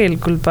pague el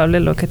culpable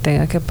lo que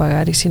tenga que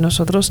pagar, y si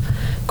nosotros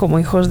como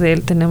hijos de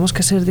Él tenemos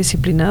que ser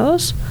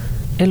disciplinados,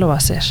 Él lo va a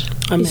hacer.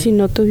 Amén. Y si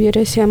no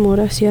tuviera ese amor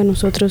hacia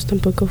nosotros,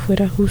 tampoco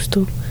fuera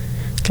justo,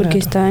 porque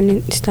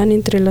están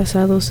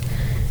entrelazados.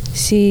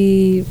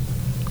 Si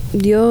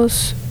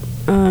Dios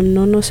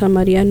no nos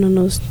amaría, no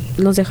nos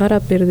dejara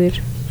perder,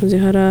 nos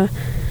dejara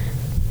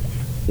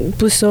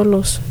pues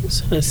solos.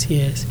 Así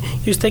es.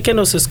 Y usted que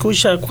nos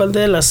escucha, ¿cuál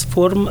de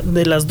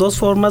las dos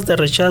formas de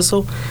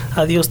rechazo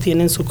a Dios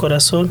tiene en su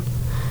corazón?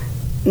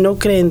 ¿No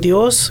cree en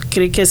Dios?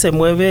 ¿Cree que se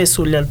mueve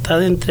su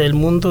lealtad entre el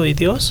mundo y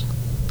Dios?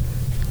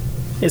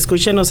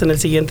 Escúchenos en el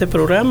siguiente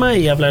programa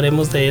y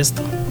hablaremos de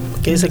esto.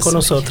 Quédese con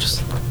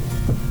nosotros.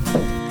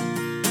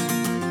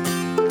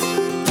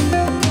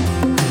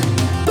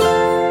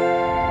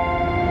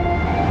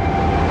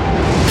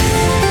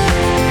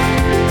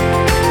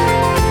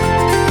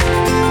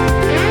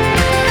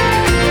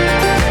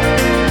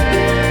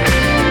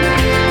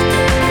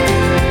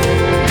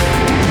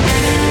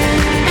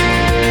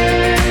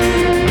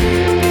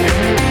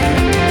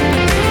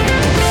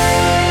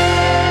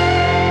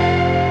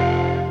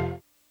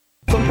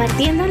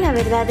 Compartiendo la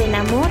verdad en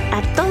amor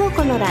a todo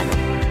Colorado.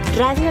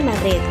 Radio La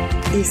Red,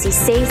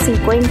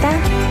 1650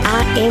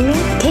 AM,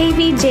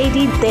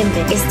 KBJD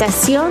Denver,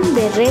 estación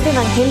de Red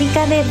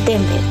Evangélica de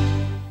Denver.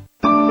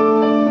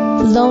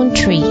 Lone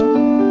Tree,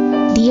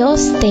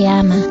 Dios te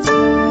ama.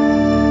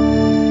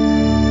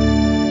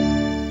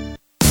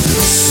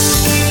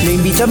 Le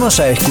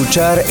invitamos a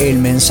escuchar el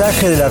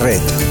mensaje de la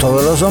red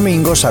todos los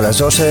domingos a las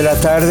 12 de la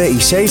tarde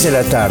y 6 de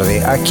la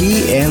tarde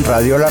aquí en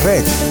Radio La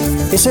Red.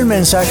 Es el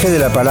mensaje de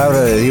la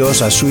palabra de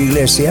Dios a su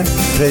iglesia,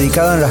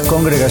 predicado en las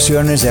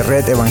congregaciones de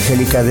Red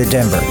Evangélica de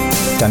Denver.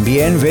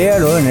 También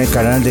véalo en el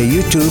canal de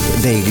YouTube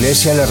de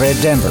Iglesia La Red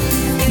Denver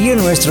y en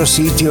nuestro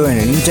sitio en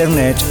el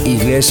internet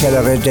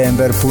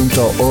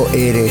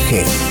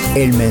iglesialareddenver.org.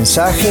 El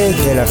mensaje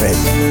de la red.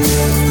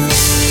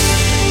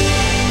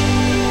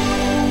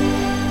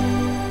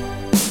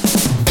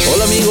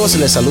 Hola amigos,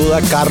 les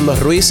saluda Carlos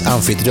Ruiz,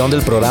 anfitrión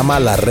del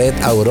programa La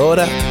Red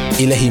Aurora,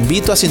 y les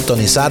invito a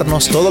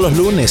sintonizarnos todos los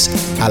lunes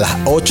a las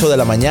 8 de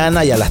la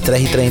mañana y a las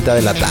 3:30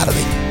 de la tarde.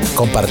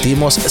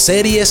 Compartimos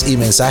series y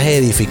mensajes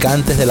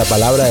edificantes de la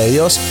palabra de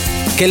Dios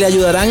que le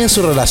ayudarán en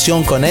su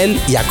relación con Él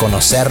y a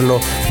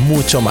conocerlo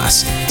mucho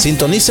más.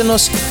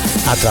 Sintonícenos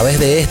a través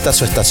de esta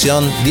su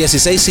estación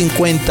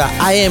 1650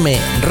 AM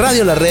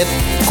Radio La Red,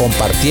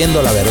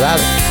 compartiendo la verdad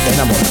en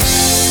amor.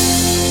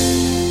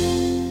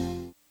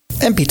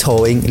 MP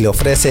Towing le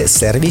ofrece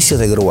servicio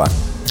de grúa.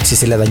 Si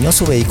se le dañó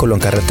su vehículo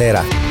en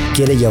carretera,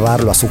 quiere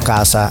llevarlo a su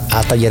casa,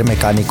 a taller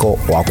mecánico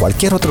o a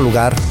cualquier otro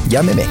lugar,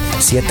 llámeme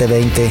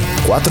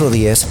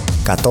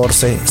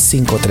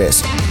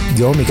 720-410-1453.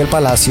 Yo, Miguel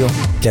Palacio,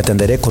 le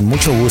atenderé con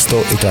mucho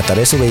gusto y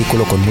trataré su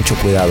vehículo con mucho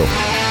cuidado.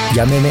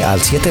 Llámeme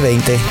al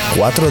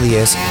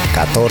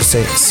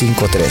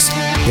 720-410-1453.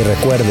 Y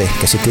recuerde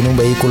que si tiene un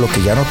vehículo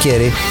que ya no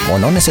quiere o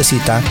no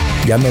necesita,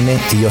 llámeme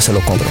y yo se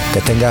lo compro.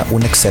 Que tenga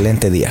un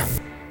excelente día.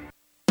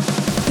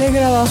 ¿Te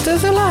graduaste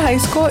de la high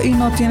school y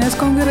no tienes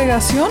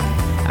congregación?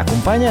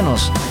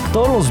 Acompáñanos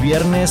todos los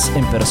viernes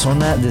en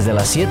persona desde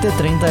las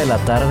 7:30 de la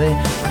tarde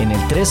en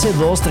el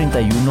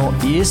 13231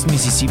 East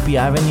Mississippi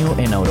Avenue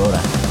en Aurora.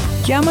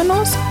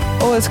 Llámanos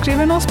o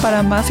escríbenos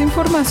para más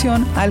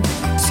información al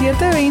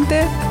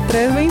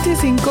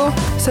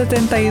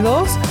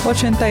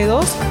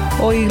 720-325-7282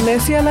 o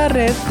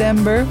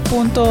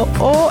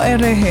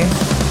iglesialareddenver.org.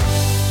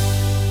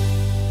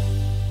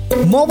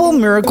 Mobile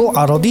Miracle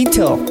Auto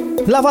Detail.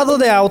 Lavado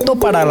de auto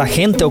para la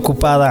gente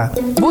ocupada.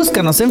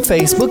 Búscanos en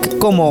Facebook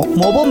como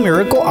Mobile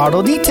Miracle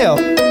Auto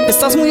Detail.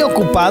 ¿Estás muy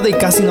ocupado y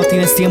casi no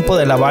tienes tiempo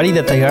de lavar y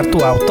detallar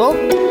tu auto?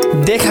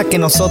 Deja que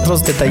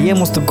nosotros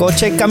detallemos tu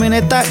coche,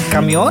 camioneta,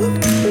 camión.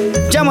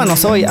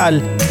 Llámanos hoy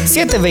al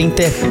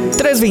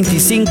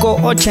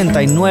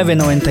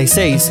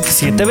 720-325-8996.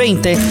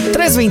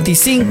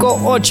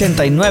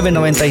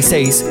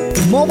 720-325-8996.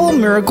 Mobile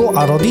Miracle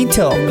Auto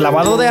Detail.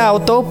 Lavado de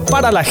auto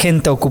para la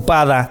gente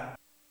ocupada.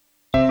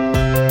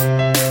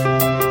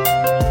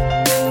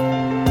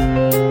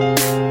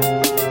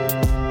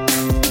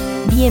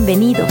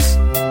 Bienvenidos.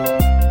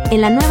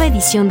 En la nueva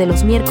edición de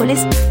los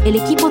miércoles, el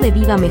equipo de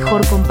Viva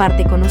Mejor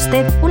comparte con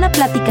usted una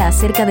plática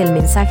acerca del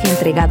mensaje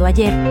entregado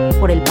ayer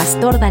por el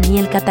pastor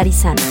Daniel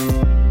Catarizano.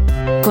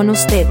 Con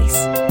ustedes,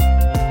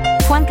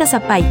 Juan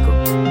Casapaico,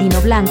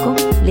 Dino Blanco,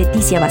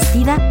 Leticia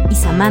Bastida y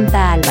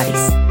Samantha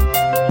Álvarez.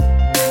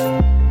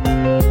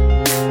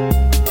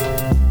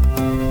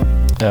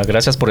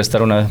 Gracias por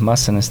estar una vez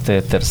más en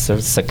este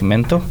tercer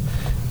segmento.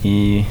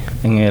 Y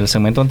en el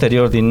segmento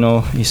anterior,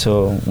 Dino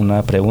hizo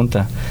una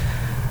pregunta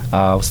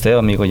a usted,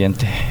 amigo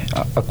oyente.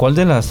 ¿A cuál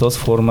de las dos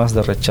formas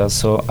de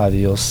rechazo a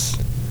Dios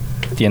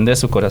tiende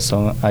su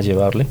corazón a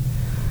llevarle?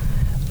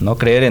 ¿No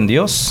creer en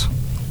Dios?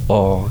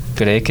 ¿O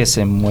cree que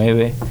se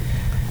mueve?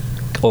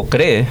 ¿O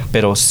cree,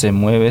 pero se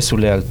mueve su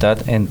lealtad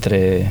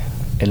entre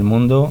el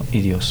mundo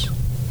y Dios?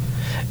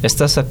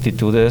 Estas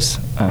actitudes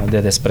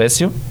de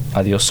desprecio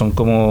a Dios son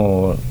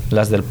como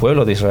las del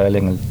pueblo de Israel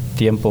en el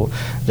tiempo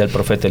del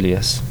profeta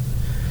Elías.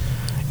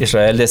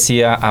 Israel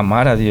decía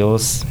amar a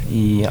Dios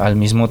y al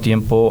mismo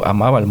tiempo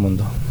amaba al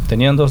mundo.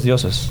 Tenían dos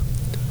dioses.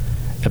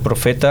 El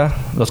profeta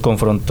los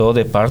confrontó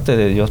de parte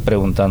de Dios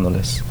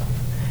preguntándoles: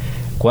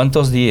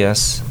 ¿cuántos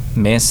días,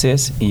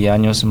 meses y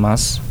años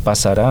más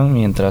pasarán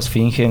mientras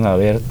fingen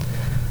haber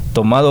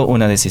tomado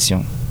una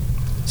decisión?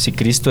 Si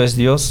Cristo es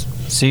Dios,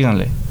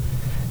 síganle.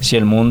 Si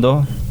el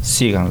mundo,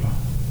 síganlo.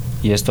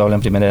 Y esto habla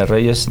en 1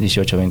 Reyes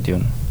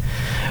 18:21.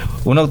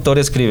 Un autor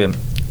escribe: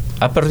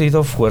 ¿ha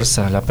perdido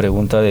fuerza la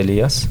pregunta de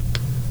Elías?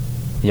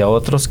 Y a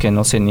otros que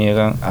no se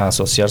niegan a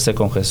asociarse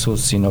con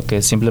Jesús, sino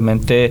que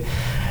simplemente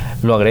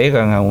lo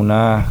agregan a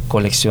una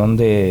colección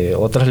de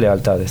otras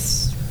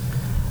lealtades.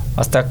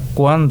 ¿Hasta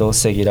cuándo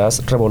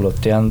seguirás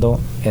revoloteando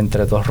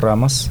entre dos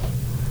ramas?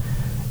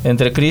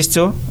 Entre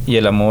Cristo y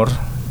el amor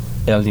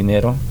al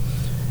dinero,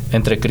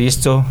 entre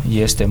Cristo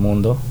y este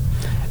mundo,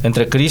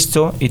 entre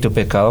Cristo y tu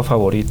pecado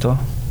favorito,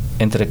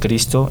 entre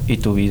Cristo y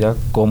tu vida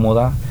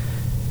cómoda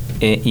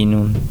e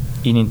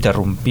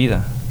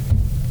ininterrumpida.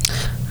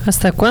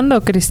 ¿Hasta cuándo,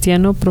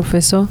 cristiano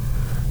profeso,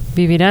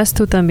 vivirás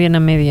tú también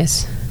a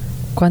medias?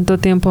 ¿Cuánto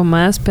tiempo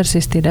más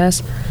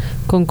persistirás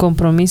con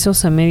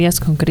compromisos a medias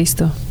con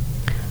Cristo?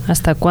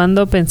 ¿Hasta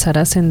cuándo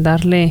pensarás en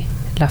darle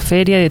la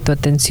feria de tu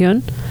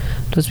atención,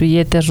 los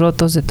billetes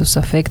rotos de tus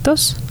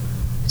afectos?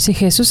 Si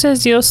Jesús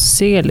es Dios,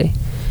 síguele.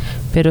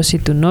 Pero si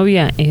tu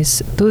novia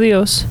es tu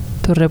Dios,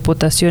 tu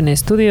reputación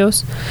es tu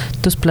Dios,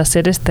 tus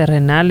placeres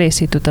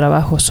terrenales y tu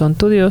trabajo son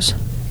tu Dios,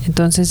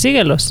 entonces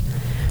síguelos.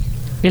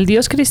 El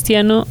Dios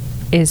cristiano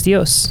es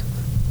Dios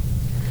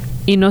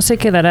y no se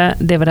quedará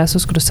de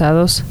brazos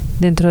cruzados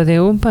dentro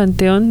de un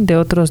panteón de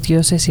otros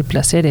dioses y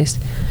placeres.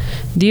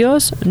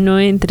 Dios no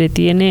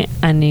entretiene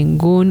a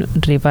ningún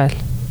rival.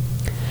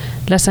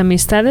 Las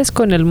amistades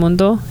con el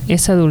mundo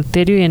es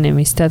adulterio y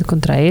enemistad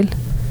contra él,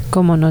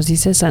 como nos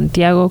dice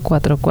Santiago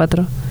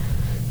 4:4.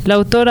 El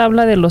autor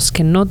habla de los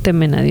que no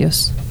temen a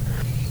Dios.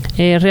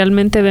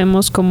 Realmente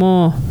vemos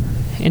como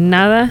en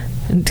nada,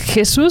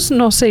 Jesús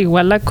no se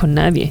iguala con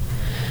nadie.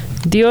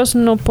 Dios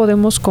no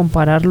podemos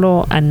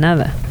compararlo a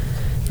nada.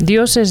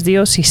 Dios es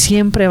Dios y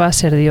siempre va a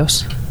ser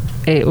Dios.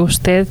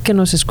 Usted que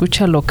nos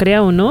escucha, lo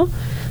crea o no,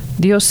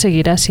 Dios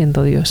seguirá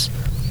siendo Dios.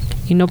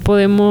 Y no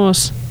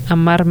podemos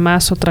amar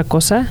más otra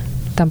cosa.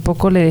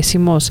 Tampoco le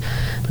decimos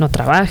no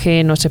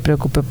trabaje, no se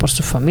preocupe por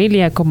su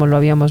familia, como lo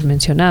habíamos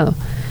mencionado.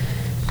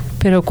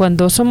 Pero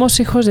cuando somos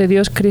hijos de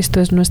Dios,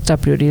 Cristo es nuestra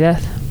prioridad.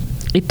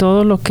 Y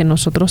todo lo que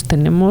nosotros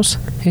tenemos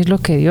es lo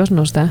que Dios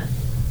nos da.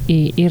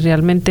 Y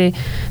realmente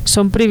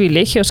son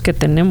privilegios que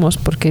tenemos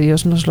porque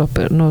Dios nos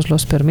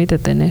los permite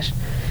tener.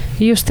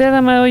 ¿Y usted,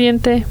 amado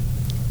oyente,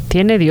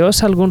 tiene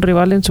Dios algún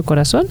rival en su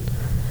corazón?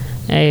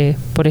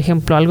 Por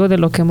ejemplo, algo de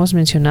lo que hemos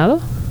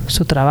mencionado,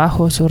 su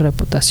trabajo, su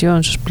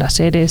reputación, sus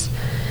placeres,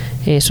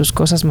 sus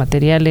cosas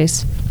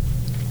materiales,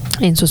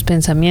 en sus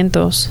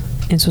pensamientos,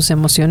 en sus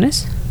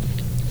emociones.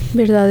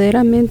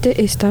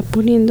 ¿Verdaderamente está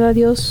poniendo a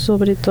Dios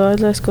sobre todas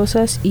las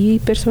cosas y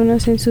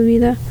personas en su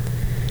vida?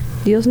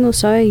 Dios nos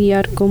sabe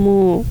guiar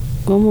cómo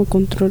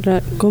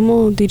controlar,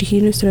 cómo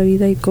dirigir nuestra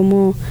vida y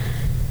cómo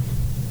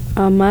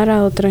amar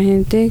a otra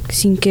gente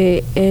sin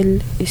que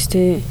Él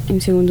esté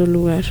en segundo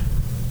lugar.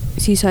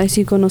 Si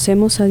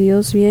conocemos a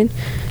Dios bien,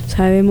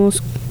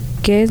 sabemos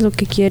qué es lo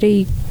que quiere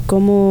y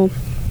cómo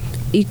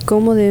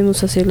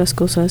debemos hacer las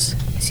cosas.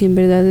 Si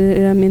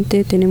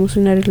verdaderamente tenemos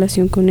una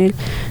relación con Él,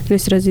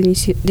 nuestras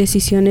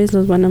decisiones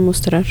los van a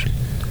mostrar.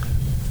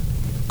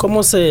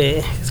 ¿Cómo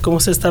se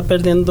está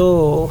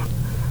perdiendo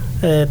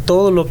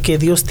todo lo que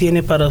Dios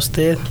tiene para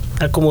usted,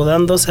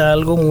 acomodándose a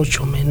algo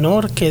mucho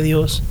menor que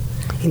Dios?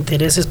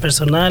 Intereses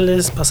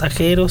personales,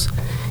 pasajeros,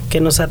 que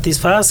nos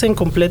satisfacen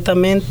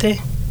completamente,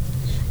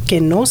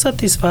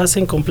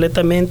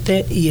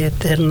 y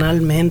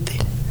eternamente.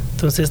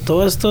 Entonces,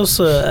 todos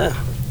estos,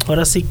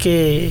 ahora sí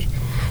que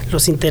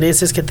los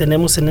intereses que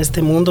tenemos en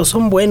este mundo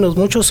son buenos,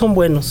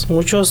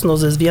 muchos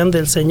nos desvían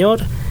del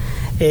Señor.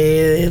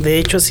 De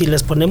hecho, si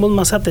les ponemos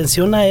más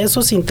atención a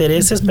esos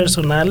intereses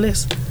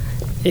personales,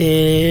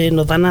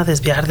 nos van a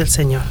desviar del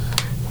Señor.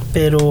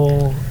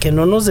 Pero que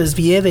no nos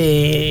desvíe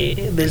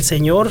del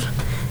Señor.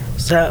 O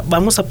sea,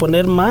 vamos a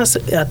poner más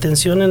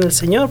atención en el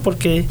Señor,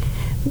 porque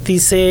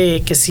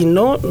dice que si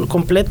no,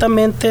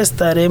 completamente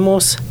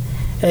estaremos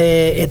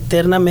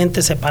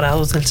eternamente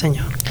separados del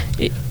Señor.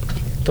 Y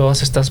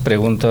todas estas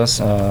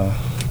preguntas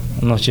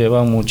nos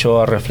llevan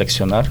mucho a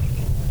reflexionar,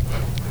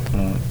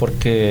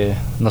 porque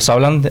nos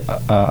hablan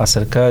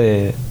acerca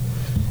de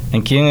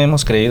en quién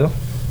hemos creído,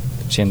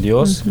 si en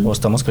Dios o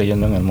estamos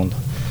creyendo en el mundo.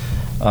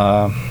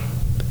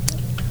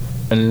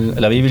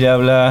 La Biblia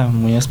habla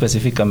muy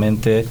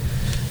específicamente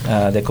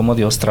de cómo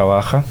Dios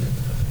trabaja,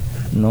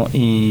 ¿no?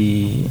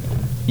 Y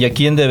a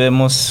quién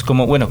debemos,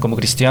 como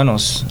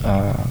cristianos,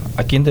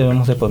 a quién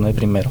debemos de poner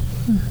primero,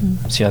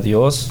 si a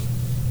Dios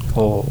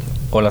o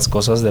las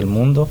cosas del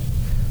mundo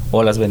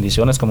o las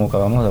bendiciones, como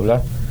acabamos de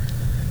hablar,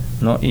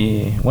 ¿no?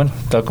 Y bueno,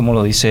 tal como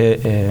lo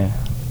dice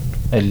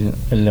el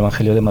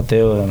Evangelio de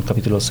Mateo en el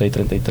capítulo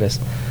 6:33,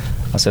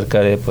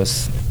 acerca de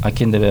a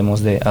quién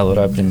debemos de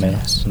adorar primero,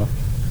 ¿no?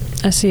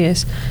 Así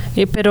es,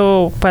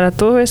 pero para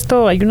todo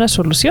esto hay una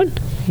solución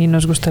y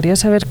nos gustaría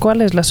saber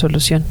cuál es la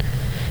solución.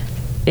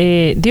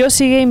 Dios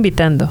sigue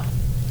invitando,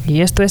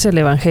 y esto es el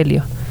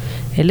Evangelio.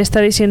 Él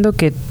está diciendo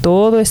que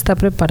todo está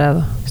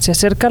preparado. Se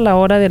acerca la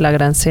hora de la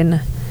gran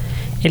cena.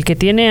 El que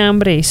tiene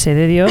hambre y sed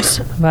de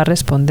Dios va a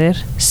responder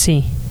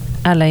sí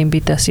a la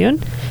invitación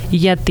y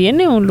ya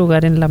tiene un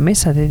lugar en la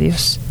mesa de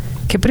Dios.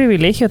 Qué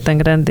privilegio tan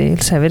grande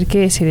el saber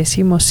que si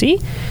decimos sí,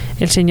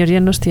 el Señor ya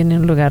nos tiene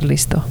un lugar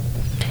listo.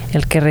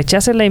 El que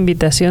rechace la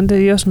invitación de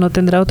Dios no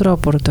tendrá otra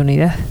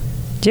oportunidad.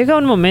 Llega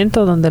un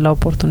momento donde la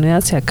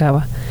oportunidad se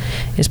acaba.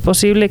 Es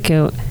posible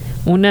que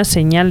una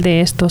señal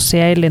de esto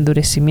sea el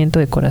endurecimiento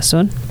de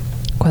corazón.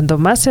 Cuando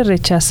más se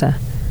rechaza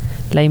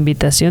la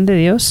invitación de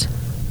Dios,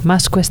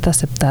 más cuesta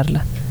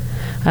aceptarla,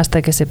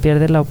 hasta que se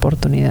pierde la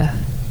oportunidad.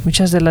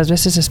 Muchas de las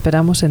veces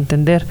esperamos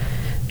entender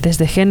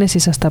desde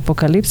Génesis hasta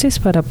Apocalipsis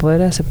para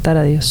poder aceptar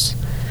a Dios.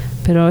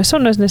 Pero eso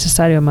no es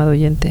necesario, amado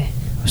oyente.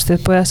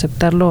 Usted puede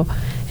aceptarlo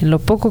en lo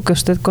poco que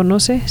usted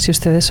conoce, si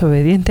usted es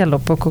obediente a lo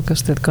poco que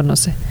usted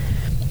conoce.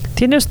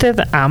 ¿Tiene usted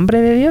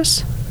hambre de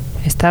Dios?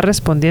 ¿Está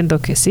respondiendo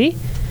que sí?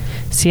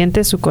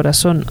 ¿Siente su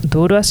corazón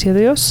duro hacia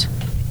Dios?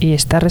 y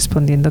está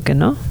respondiendo que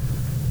no.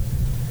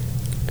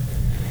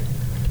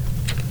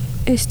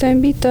 Está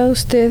invitado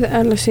usted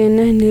a la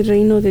cena en el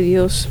reino de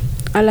Dios,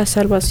 a la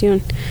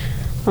salvación.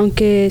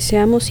 Aunque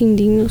seamos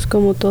indignos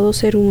como todo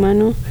ser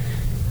humano,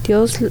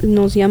 Dios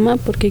nos llama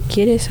porque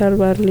quiere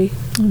salvarle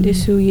de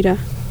su ira,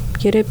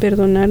 quiere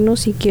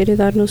perdonarnos y quiere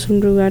darnos un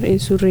lugar en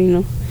su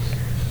reino.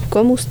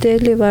 ¿Cómo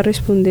usted le va a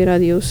responder a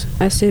Dios?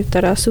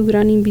 ¿Aceptará su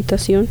gran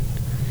invitación?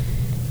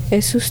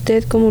 ¿Es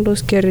usted como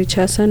los que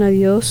rechazan a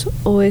Dios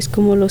o es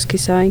como los que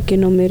saben que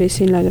no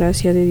merecen la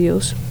gracia de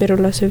Dios, pero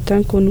la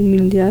aceptan con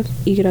humildad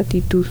y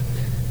gratitud?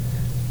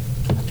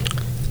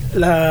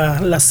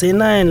 La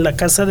cena en la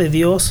casa de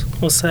Dios,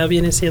 o sea,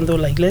 viene siendo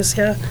la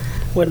iglesia,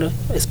 bueno,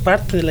 es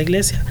parte de la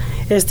iglesia.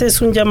 Este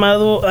es un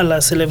llamado a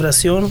la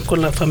celebración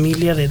con la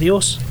familia de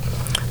Dios.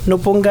 No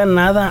ponga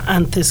nada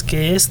antes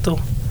que esto.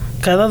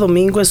 Cada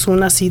domingo es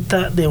una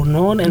cita de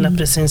honor en la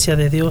presencia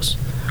de Dios,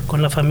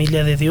 con la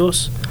familia de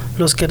Dios.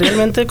 Los que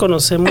realmente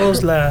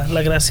conocemos la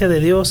gracia de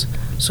Dios,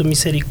 su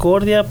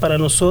misericordia para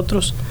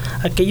nosotros,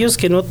 aquellos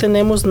que no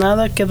tenemos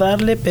nada que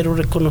darle, pero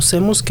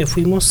reconocemos que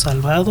fuimos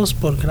salvados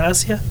por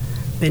gracia,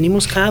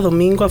 venimos cada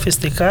domingo a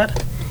festejar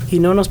y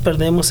no nos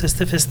perdemos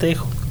este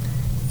festejo.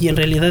 Y en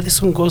realidad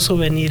es un gozo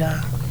venir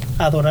a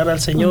adorar al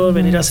Señor,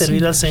 venir a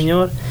servir al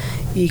Señor.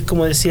 Y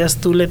como decías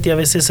tú, Leti, a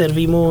veces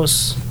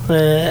servimos,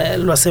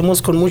 lo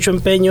hacemos con mucho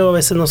empeño, a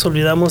veces nos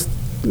olvidamos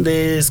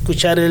de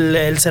escuchar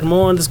el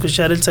sermón, de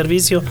escuchar el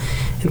servicio.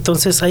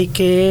 Entonces hay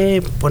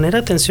que poner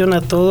atención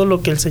a todo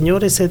lo que el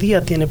Señor ese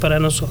día tiene para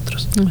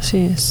nosotros. Así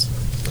es.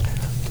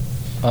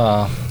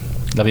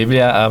 La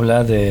Biblia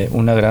habla de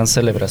una gran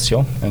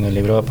celebración en el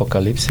libro de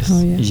Apocalipsis,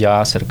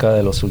 ya acerca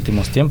de los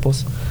últimos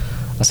tiempos,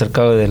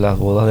 acerca de las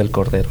bodas del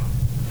Cordero.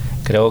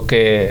 Creo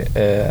que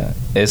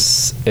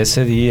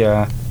ese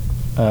día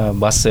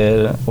va a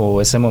ser,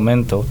 o ese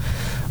momento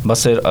va a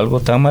ser algo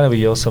tan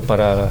maravilloso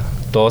para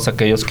todos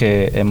aquellos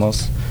que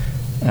hemos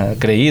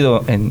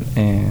creído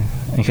en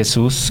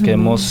Jesús, que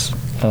hemos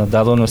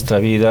dado nuestra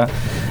vida,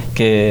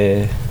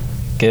 que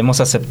hemos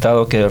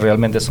aceptado que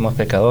realmente somos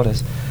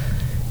pecadores.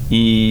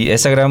 Y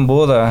esa gran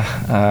boda,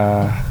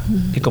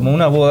 y como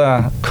una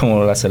boda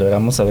como la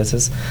celebramos a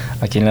veces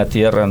aquí en la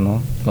tierra,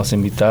 ¿no? Los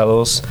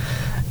invitados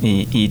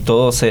y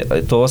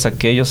todos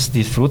aquellos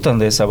disfrutan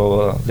de esa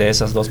boda, de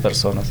esas dos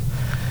personas.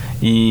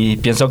 Y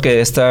pienso que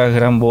esta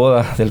gran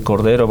boda del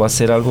Cordero va a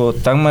ser algo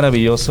tan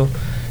maravilloso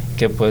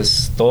que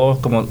pues todos,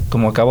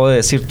 como acabo de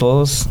decir,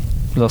 todos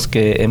los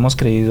que hemos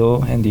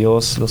creído en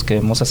Dios, los que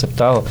hemos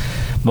aceptado,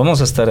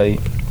 vamos a estar ahí.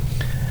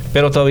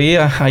 Pero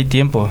todavía hay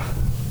tiempo.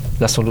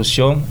 La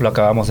solución, lo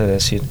acabamos de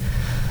decir.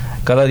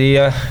 Cada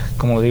día,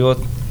 como digo,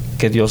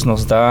 que Dios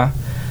nos da,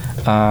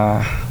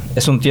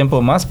 es un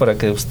tiempo más para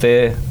que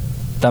usted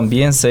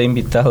también sea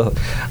invitado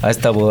a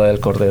esta boda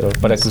del Cordero,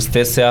 para que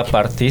usted sea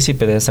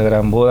partícipe de esa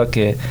gran boda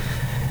que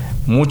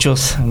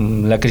muchos,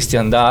 la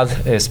cristiandad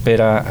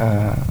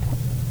espera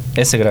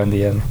ese gran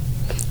día, ¿no?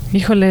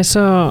 Híjole,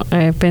 eso,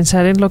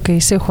 pensar en lo que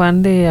dice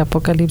Juan de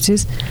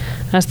Apocalipsis,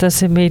 hasta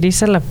se me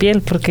eriza la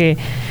piel, porque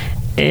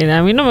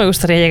a mí no me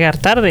gustaría llegar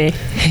tarde,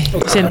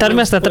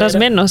 sentarme hasta atrás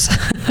menos.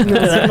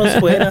 Quedarnos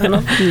fuera,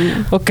 ¿no?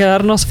 O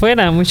quedarnos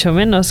fuera, mucho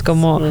menos,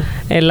 como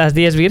las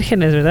 10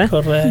 vírgenes, ¿verdad?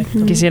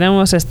 Correcto.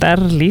 Quisiéramos estar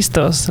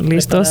listos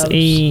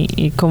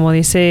y como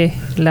dice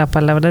la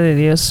palabra de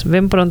Dios,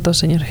 ven pronto,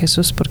 Señor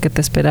Jesús, porque te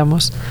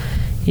esperamos.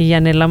 Y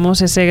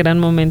anhelamos ese gran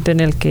momento en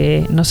el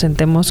que nos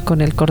sentemos con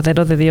el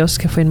Cordero de Dios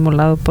que fue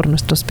inmolado por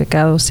nuestros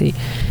pecados y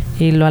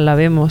lo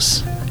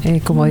alabemos,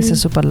 como dice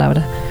su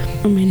palabra.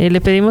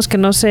 Le pedimos que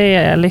no se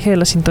aleje de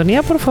la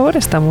sintonía, por favor,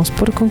 estamos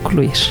por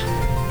concluir.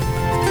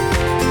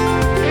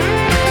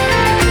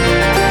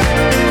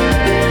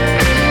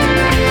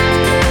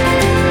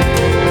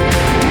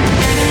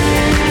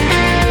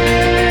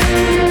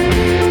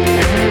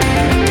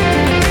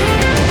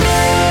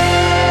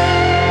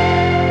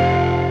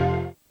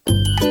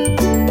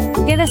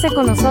 Quédese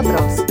con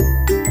nosotros.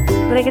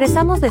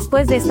 Regresamos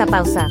después de esta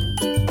pausa.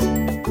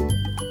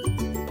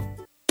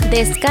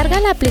 Descarga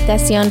la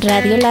aplicación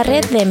Radio La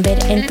Red Denver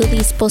en tu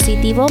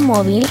dispositivo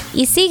móvil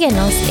y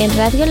síguenos en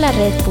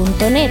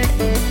radiolared.net.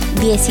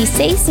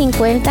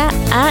 1650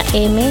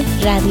 AM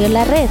Radio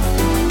La Red,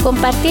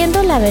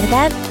 compartiendo la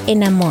verdad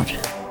en amor.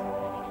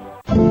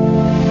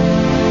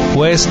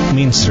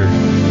 Westminster.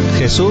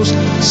 Jesús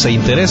se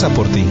interesa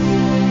por ti.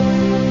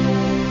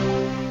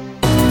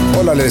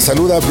 Hola, les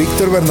saluda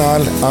Víctor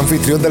Bernal,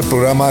 anfitrión del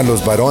programa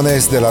Los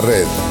Varones de la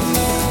Red,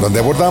 donde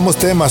abordamos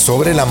temas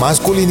sobre la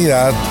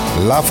masculinidad,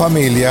 la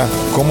familia,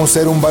 cómo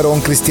ser un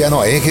varón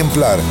cristiano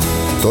ejemplar,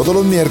 todos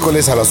los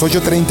miércoles a las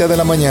 8:30 de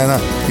la mañana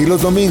y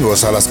los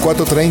domingos a las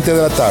 4:30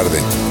 de la tarde.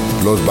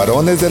 Los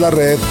Varones de la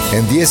Red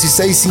en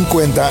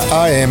 1650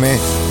 AM,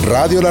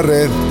 Radio La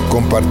Red,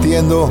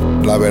 compartiendo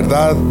la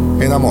verdad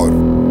en amor.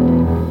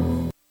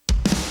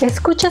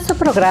 Escucha su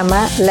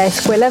programa La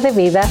Escuela de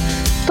Vida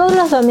todos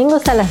los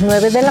domingos a las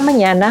 9 de la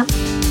mañana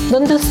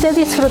donde usted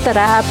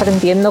disfrutará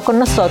aprendiendo con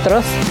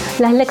nosotros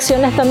las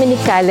lecciones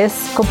dominicales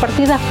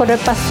compartidas por el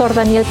pastor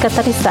Daniel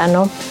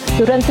Catarizano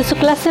durante su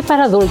clase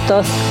para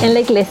adultos en la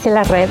Iglesia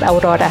La Red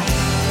Aurora.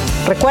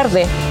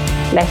 Recuerde,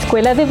 la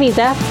Escuela de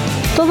Vida,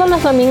 todos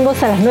los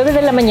domingos a las 9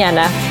 de la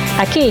mañana,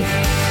 aquí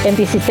en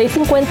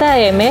 1650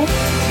 AM,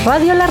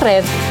 Radio La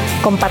Red,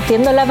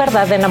 compartiendo la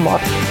verdad en amor.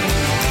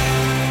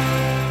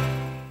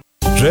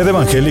 Red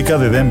Evangélica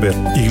de Denver,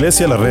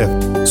 Iglesia La Red.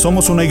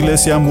 Somos una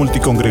iglesia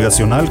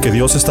multicongregacional que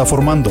Dios está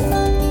formando.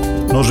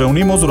 Nos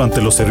reunimos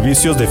durante los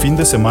servicios de fin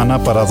de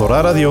semana para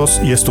adorar a Dios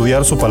y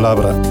estudiar su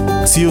palabra.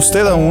 Si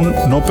usted aún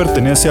no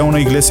pertenece a una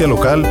iglesia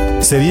local,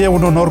 sería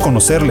un honor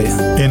conocerle.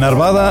 En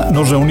Arvada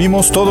nos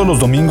reunimos todos los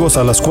domingos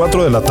a las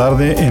 4 de la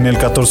tarde en el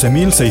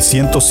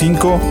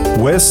 14605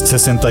 West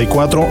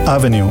 64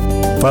 Avenue.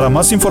 Para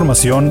más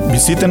información,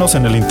 visítenos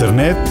en el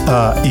internet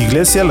a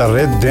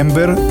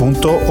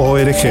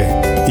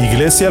iglesialareddenver.org.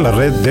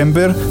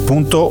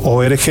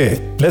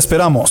 iglesialareddenver.org. ¡Le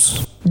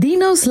esperamos!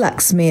 Dino's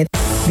Locksmith,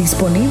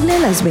 disponible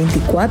las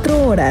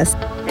 24 horas.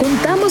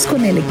 Contamos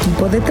con el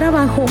equipo de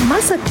trabajo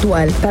más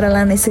actual para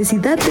la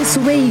necesidad de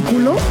su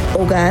vehículo,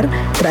 hogar,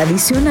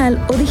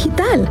 tradicional o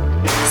digital.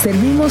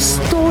 Servimos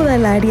toda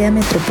el área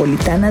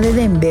metropolitana de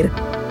Denver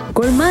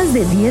con más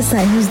de 10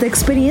 años de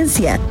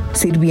experiencia,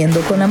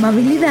 sirviendo con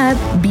amabilidad,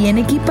 bien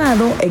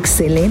equipado,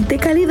 excelente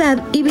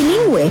calidad y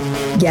bilingüe.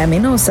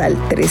 Llámenos al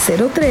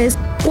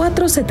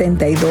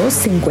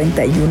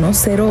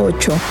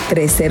 303-472-5108,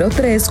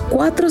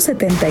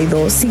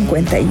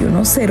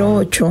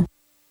 303-472-5108.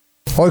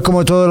 Hoy,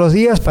 como todos los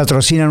días,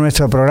 patrocina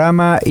nuestro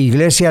programa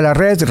Iglesia La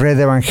Red, Red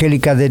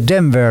Evangélica de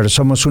Denver.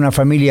 Somos una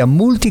familia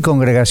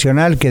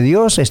multicongregacional que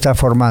Dios está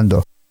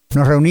formando.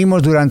 Nos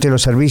reunimos durante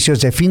los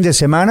servicios de fin de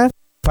semana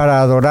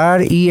para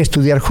adorar y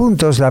estudiar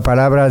juntos la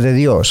palabra de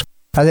Dios.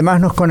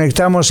 Además, nos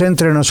conectamos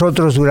entre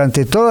nosotros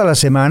durante toda la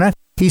semana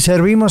y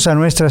servimos a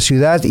nuestra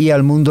ciudad y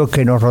al mundo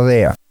que nos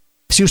rodea.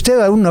 Si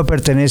usted aún no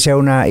pertenece a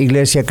una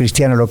iglesia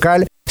cristiana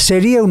local,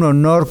 sería un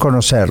honor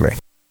conocerle.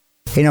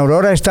 En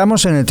Aurora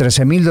estamos en el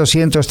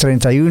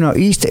 13231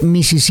 East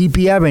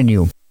Mississippi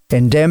Avenue.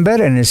 En Denver,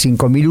 en el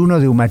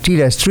 5001 de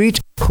Umatilla Street,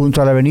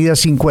 junto a la avenida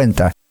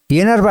 50. Y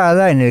en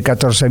Arvada, en el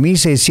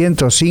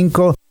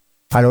 14605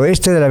 al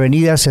oeste de la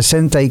avenida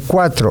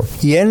 64,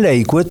 y en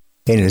Lakewood,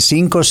 en el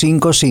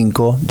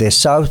 555 de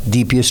South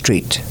Deep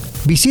Street.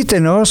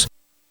 Visítenos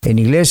en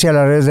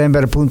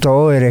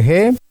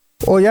iglesialareddenver.org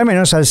o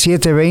llámenos al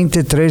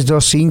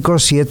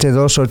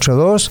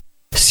 720-325-7282,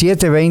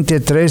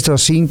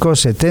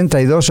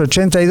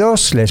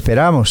 720-325-7282. Le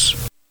esperamos.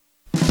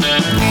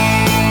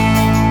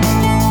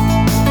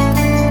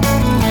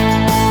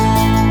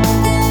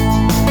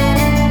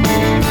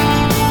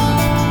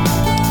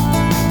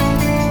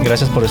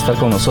 Gracias por estar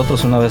con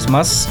nosotros una vez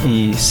más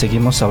y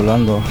seguimos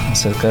hablando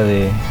acerca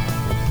de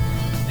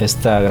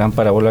esta gran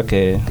parábola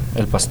que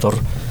el pastor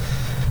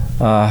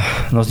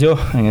nos dio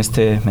en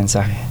este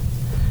mensaje.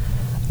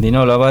 Dino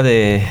hablaba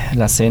de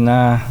la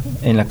cena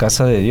en la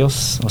casa de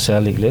Dios, o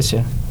sea, la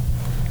iglesia.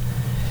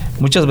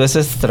 Muchas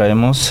veces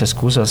traemos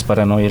excusas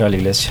para no ir a la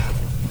iglesia.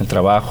 El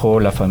trabajo,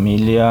 la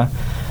familia,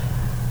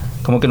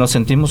 como que nos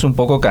sentimos un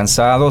poco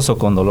cansados o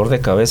con dolor de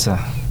cabeza.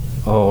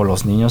 O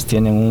los niños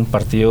tienen un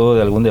partido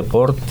de algún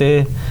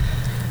deporte.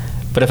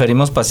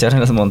 Preferimos pasear en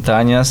las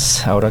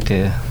montañas ahora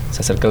que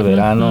se acerca el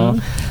verano.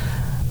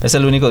 Es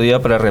el único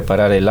día para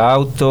reparar el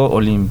auto o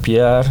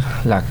limpiar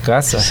la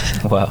casa.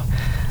 Wow.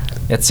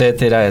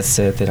 Etcétera,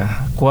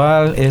 etcétera.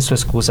 ¿Cuál es su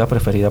excusa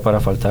preferida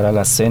para faltar a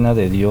la cena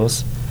de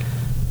Dios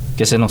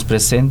que se nos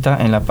presenta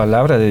en la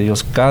palabra de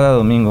Dios cada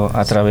domingo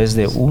a través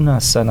de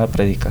una sana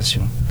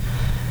predicación?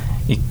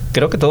 Y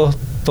creo que todo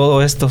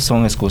esto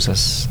son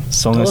excusas.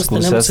 Todos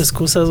tenemos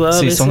excusas, ¿verdad?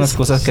 Sí, son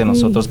excusas que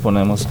nosotros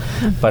ponemos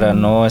para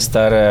no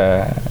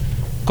estar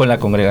con la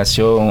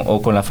congregación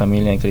o con la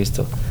familia en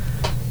Cristo.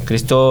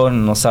 Cristo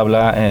nos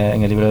habla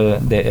en el libro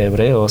de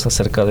Hebreos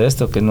acerca de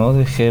esto, que no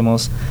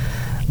dejemos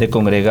de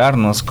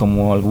congregarnos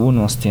como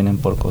algunos tienen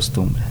por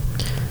costumbre.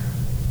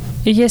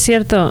 Y es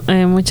cierto,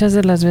 muchas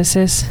de las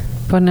veces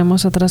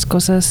ponemos otras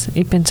cosas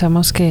y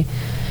pensamos que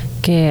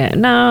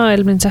no,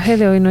 el mensaje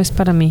de hoy no es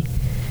para mí.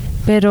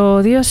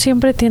 Pero Dios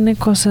siempre tiene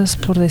cosas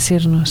por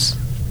decirnos.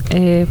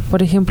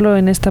 Por ejemplo,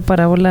 en esta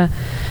parábola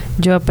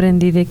yo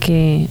aprendí de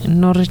que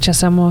no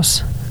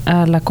rechazamos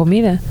a la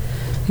comida,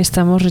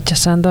 estamos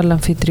rechazando al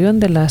anfitrión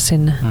de la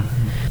cena.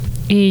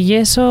 Uh-huh. Y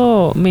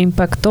eso me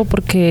impactó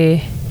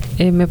porque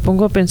me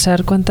pongo a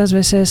pensar cuántas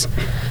veces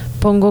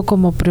pongo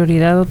como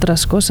prioridad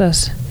otras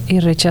cosas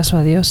y rechazo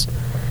a Dios.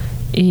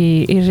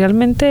 Y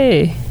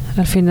realmente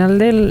al final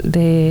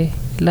del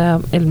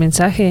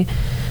mensaje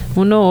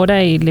uno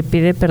ora y le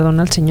pide perdón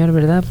al Señor,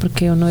 ¿verdad?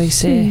 Porque uno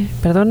dice,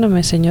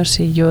 perdóname, Señor,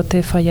 si yo te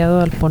he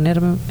fallado al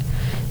ponerme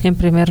en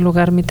primer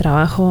lugar mi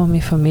trabajo,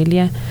 mi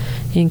familia,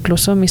 e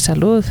incluso mi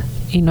salud,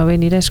 y no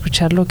venir a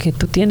escuchar lo que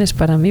tú tienes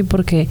para mí,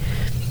 porque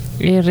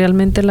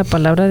realmente la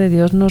palabra de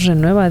Dios nos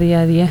renueva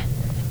día a día,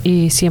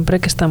 y siempre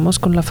que estamos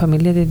con la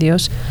familia de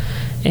Dios,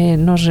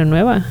 nos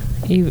renueva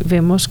y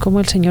vemos cómo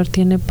el Señor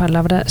tiene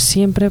palabra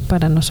siempre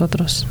para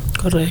nosotros.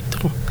 Correcto.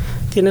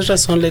 Tienes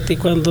razón, Leti,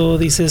 cuando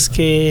dices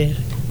que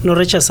no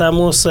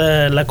rechazamos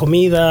la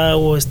comida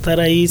o estar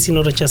ahí,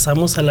 sino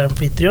rechazamos al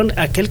anfitrión,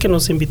 aquel que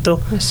nos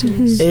invitó.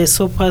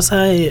 Eso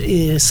pasa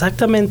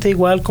exactamente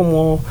igual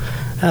como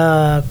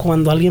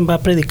cuando alguien va a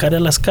predicar a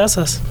las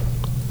casas,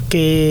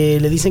 que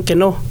le dicen que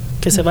no,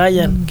 que se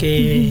vayan,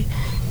 que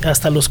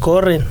hasta los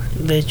corren.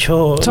 De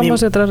hecho,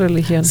 somos de otra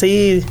religión.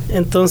 Sí,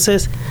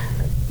 entonces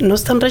no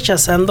están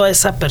rechazando a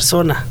esa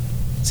persona,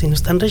 sino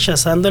están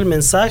rechazando el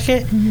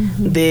mensaje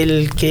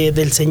del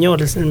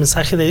Señor, el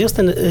mensaje de Dios.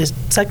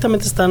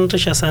 Exactamente, están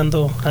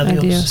rechazando a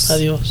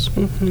Dios.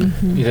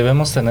 Y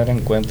debemos tener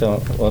en cuenta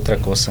otra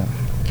cosa.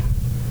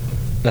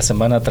 La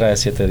semana trae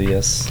 7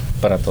 días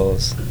para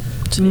todos.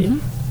 Sí.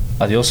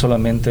 A Dios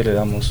solamente le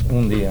damos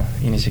un día,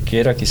 y ni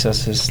siquiera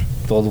quizás es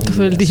todo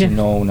un día,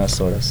 sino unas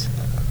horas.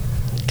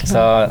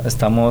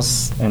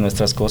 Estamos en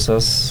nuestras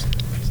cosas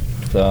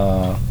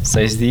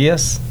 6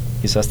 días,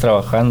 quizás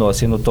trabajando,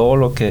 haciendo todo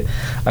lo que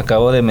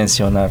acabo de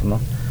mencionar, ¿no?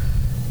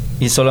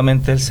 Y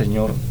solamente el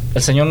Señor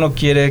no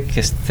quiere que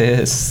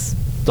estés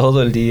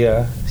todo el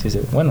día.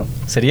 Bueno,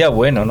 sería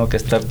bueno, ¿no?, que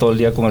estar todo el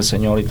día con el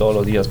Señor y todos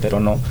los días, pero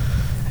no.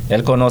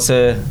 Él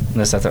conoce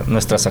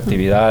nuestras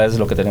actividades,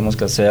 lo que tenemos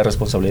que hacer,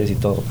 responsabilidades y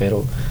todo,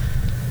 pero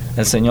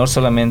el Señor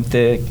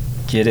solamente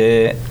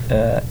quiere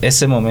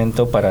ese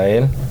momento para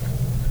Él,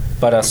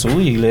 para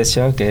su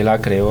iglesia que Él la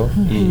creó,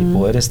 y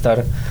poder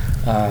estar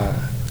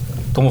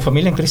como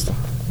familia en Cristo,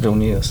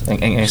 reunidos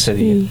en ese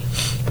día.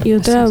 Y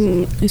otra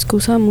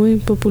excusa muy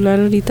popular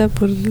ahorita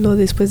por lo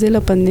después de la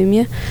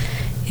pandemia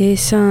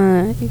es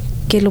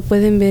que lo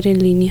pueden ver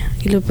en línea,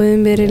 y lo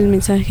pueden ver el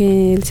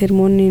mensaje, el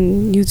sermón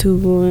en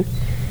YouTube o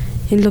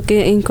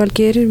en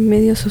cualquier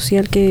medio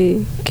social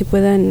que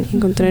puedan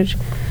encontrar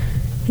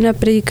una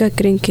prédica.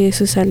 Creen que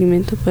eso es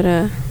alimento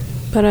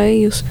para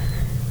ellos,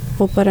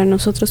 o para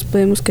nosotros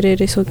podemos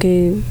creer eso,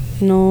 que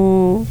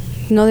no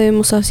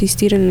debemos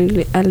asistir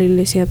a la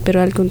iglesia,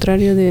 pero al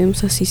contrario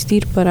debemos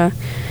asistir para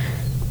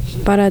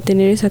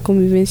tener esa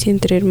convivencia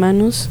entre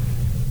hermanos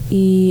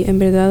y en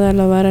verdad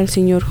alabar al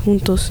Señor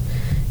juntos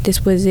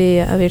después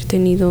de haber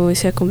tenido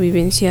esa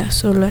convivencia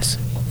solas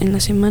en la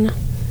semana.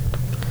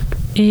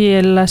 Y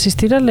el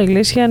asistir a la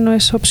iglesia no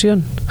es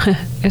opción,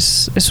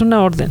 es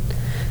una orden.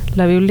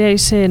 La Biblia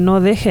dice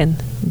no dejen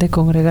de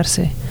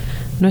congregarse.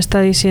 No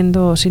está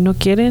diciendo si no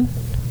quieren,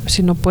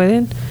 si no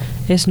pueden,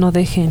 es no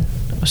dejen.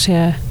 O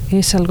sea,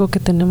 es algo que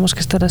tenemos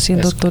que estar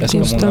haciendo todo el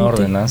tiempo. Es como una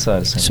ordenanza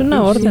del Señor. Es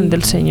una orden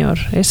del Señor.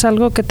 Es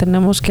algo que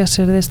tenemos que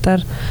hacer de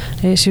estar.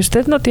 Si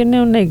usted no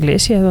tiene una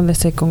iglesia donde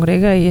se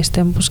congrega y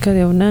está en busca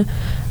de una,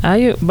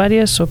 hay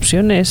varias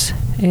opciones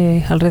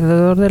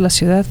alrededor de la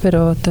ciudad,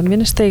 pero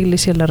también está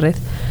Iglesia La Red.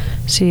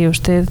 Si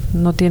usted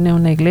no tiene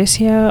una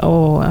iglesia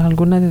o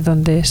alguna de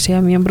donde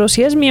sea miembro,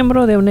 si es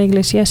miembro de una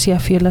iglesia, sea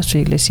fiel a su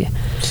iglesia.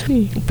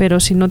 Sí. Pero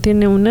si no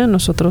tiene una,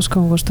 nosotros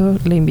con gusto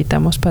le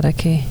invitamos para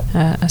que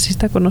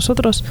asista con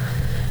nosotros.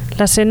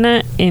 La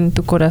cena en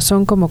tu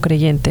corazón como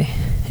creyente,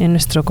 en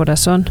nuestro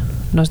corazón,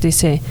 nos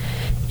dice: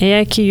 he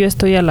aquí yo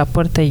estoy a la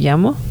puerta y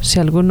llamo. Si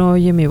alguno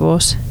oye mi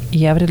voz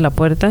y abre la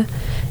puerta,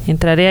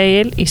 entraré a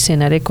él y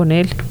cenaré con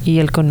él y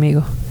él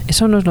conmigo.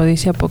 Eso nos lo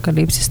dice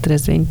Apocalipsis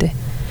 3:20.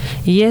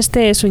 Y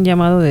este es un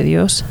llamado de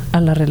Dios a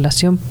la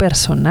relación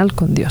personal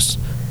con Dios.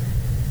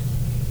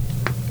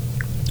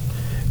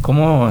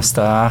 ¿Cómo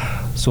está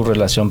su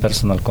relación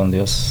personal con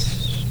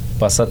Dios?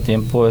 ¿Pasa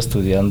tiempo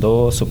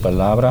estudiando su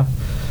palabra?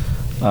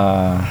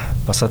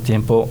 ¿Pasa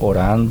tiempo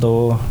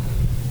orando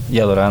y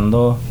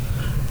adorando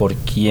por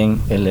quién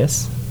Él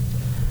es?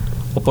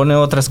 ¿O pone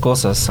otras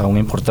cosas aún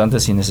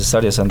importantes y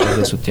necesarias antes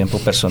de su tiempo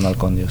personal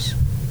con Dios?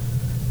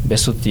 ¿Ve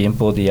su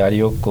tiempo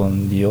diario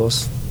con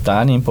Dios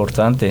tan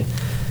importante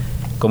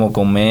como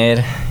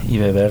comer y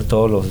beber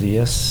todos los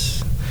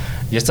días?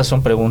 Y estas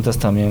son preguntas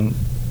también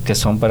que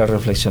son para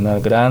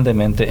reflexionar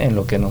grandemente en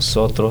lo que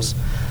nosotros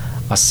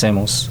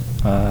hacemos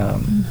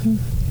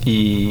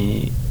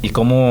y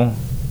cómo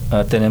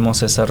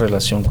tenemos esa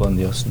relación con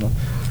Dios, ¿no?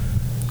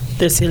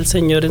 Decía el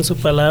Señor en su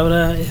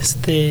palabra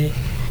que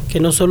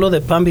no solo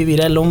de pan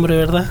vivirá el hombre,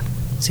 ¿verdad?,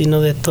 sino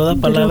de toda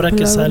palabra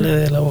que sale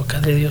de la boca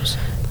de Dios.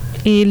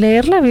 Y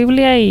leer la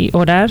Biblia y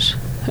orar,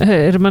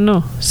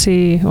 hermano,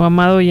 sí, o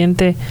amado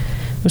oyente,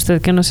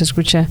 usted que nos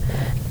escucha,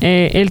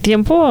 el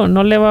tiempo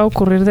no le va a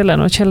ocurrir de la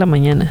noche a la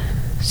mañana.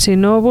 Si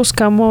no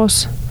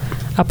buscamos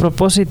a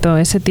propósito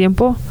ese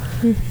tiempo,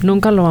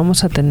 nunca lo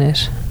vamos a tener.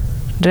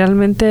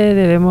 Realmente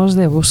debemos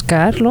de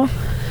buscarlo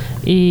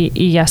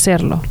y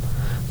hacerlo.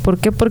 ¿Por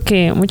qué?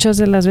 Porque muchas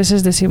de las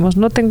veces decimos,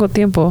 no tengo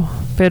tiempo,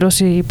 pero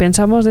si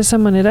pensamos de esa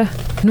manera,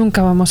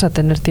 nunca vamos a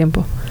tener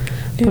tiempo.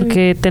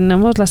 Porque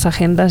tenemos las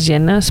agendas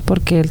llenas,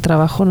 porque el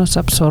trabajo nos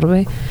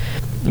absorbe,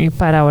 y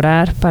para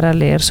orar, para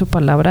leer su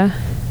palabra,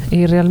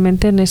 y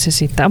realmente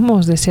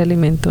necesitamos de ese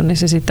alimento,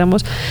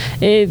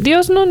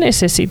 Dios no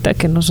necesita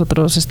que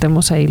nosotros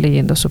estemos ahí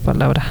leyendo su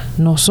palabra,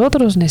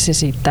 nosotros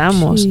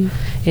necesitamos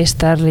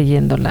estar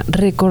leyéndola,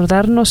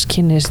 recordarnos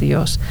quién es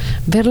Dios,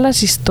 ver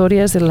las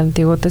historias del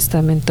Antiguo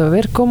Testamento,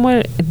 ver cómo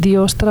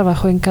Dios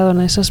trabajó en cada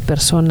una de esas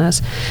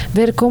personas,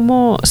 ver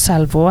cómo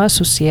salvó a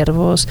sus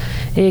siervos,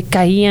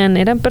 caían,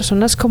 eran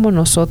personas como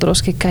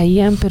nosotros que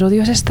caían, pero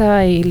Dios estaba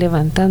ahí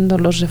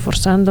levantándolos,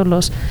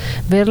 reforzándolos,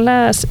 ver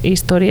las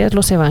historias,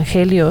 los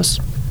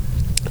evangelios,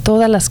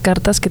 todas las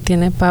cartas que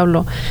tiene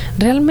Pablo,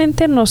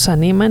 realmente nos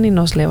animan y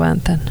nos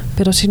levantan.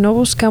 Pero si no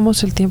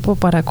buscamos el tiempo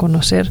para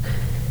conocer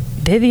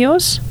de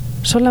Dios,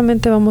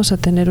 solamente vamos a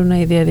tener una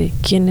idea de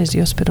quién es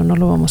Dios, pero no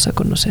lo vamos a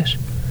conocer.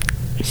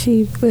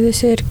 Sí, puede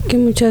ser que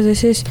muchas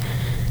veces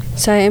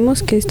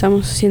sabemos que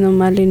estamos haciendo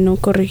mal en no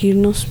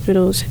corregirnos,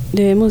 pero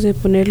debemos de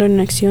ponerlo en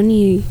acción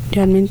y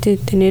realmente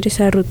tener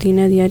esa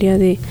rutina diaria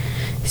de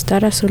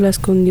estar a solas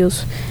con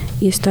Dios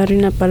y estar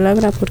en la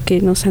palabra,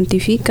 porque nos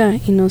santifica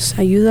y nos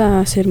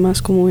ayuda a ser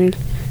más como Él.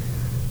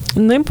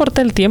 No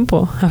importa el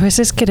tiempo, a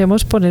veces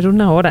queremos poner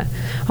 1 hora,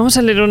 vamos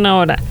a leer 1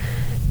 hora,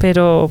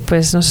 pero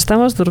pues nos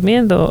estamos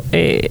durmiendo.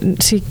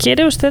 Si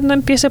quiere usted, no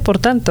empiece por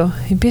tanto,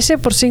 empiece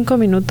por 5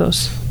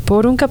 minutos,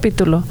 por un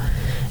capítulo.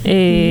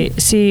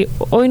 Si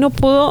hoy no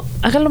pudo,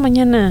 hágalo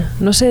mañana,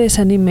 no se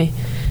desanime.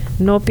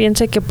 No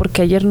piense que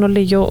porque ayer no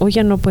leyó, hoy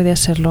ya no puede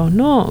hacerlo.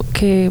 No,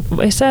 que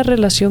esa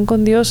relación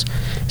con Dios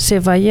se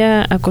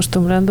vaya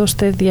acostumbrando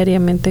usted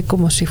diariamente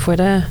como si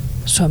fuera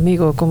su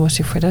amigo, como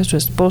si fuera su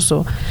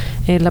esposo,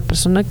 la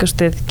persona que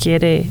usted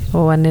quiere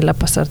o anhela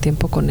pasar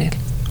tiempo con él.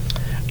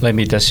 La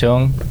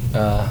invitación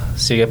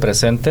sigue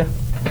presente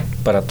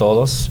para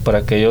todos, para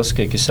aquellos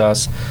que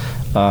quizás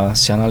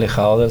se han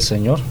alejado del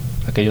Señor,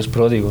 aquellos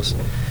pródigos,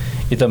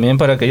 y también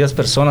para aquellas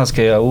personas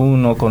que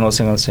aún no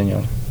conocen al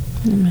Señor.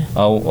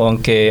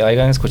 Aunque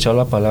hayan escuchado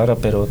la palabra,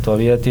 pero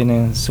todavía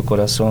tienen su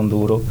corazón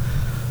duro,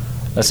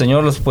 el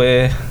Señor los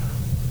puede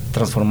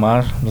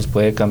transformar, los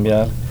puede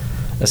cambiar.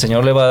 El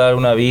Señor le va a dar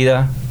una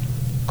vida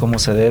como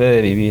se debe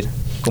de vivir,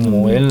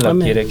 como Él la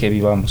quiere que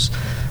vivamos,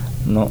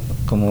 no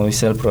como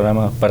dice el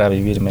programa, para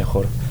vivir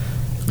mejor.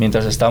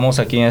 Mientras estamos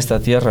aquí en esta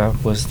tierra,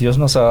 pues Dios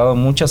nos ha dado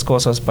muchas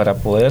cosas para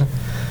poder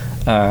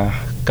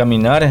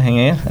caminar en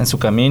Él, en su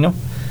camino.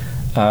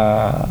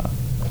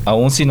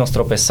 Aún si nos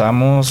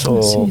tropezamos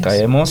o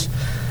caemos,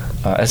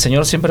 el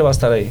Señor siempre va a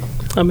estar ahí.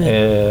 Amén.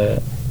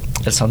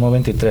 El Salmo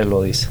 23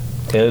 lo dice.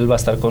 Él va a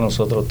estar con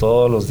nosotros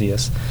todos los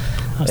días.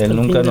 Él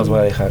nunca nos va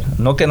a dejar.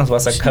 No que nos va a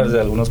sacar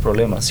de algunos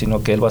problemas,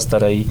 sino que Él va a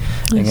estar ahí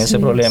en ese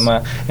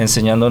problema,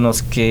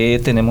 enseñándonos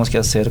qué tenemos que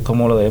hacer,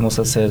 cómo lo debemos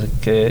hacer,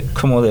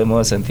 cómo debemos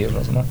de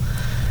sentirnos, ¿no?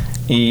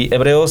 Y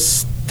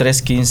Hebreos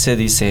 3:15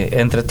 dice: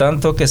 entre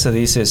tanto que se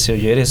dice, si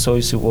oyeres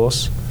hoy su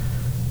voz,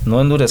 no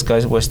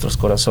endurezcáis vuestros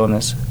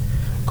corazones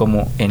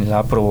como en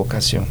la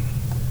provocación.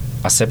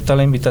 ¿Acepta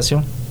la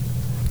invitación?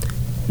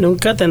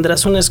 Nunca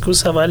tendrás una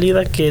excusa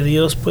válida que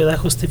Dios pueda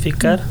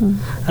justificar.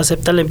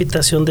 Acepta la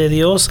invitación de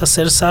Dios a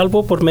ser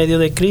salvo por medio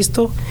de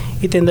Cristo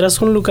y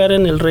tendrás un lugar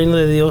en el reino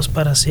de Dios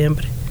para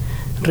siempre.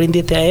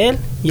 Ríndete a Él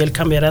y Él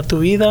cambiará tu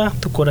vida,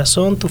 tu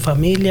corazón, tu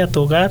familia,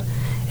 tu hogar.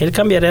 Él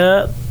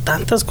cambiará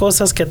tantas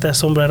cosas que te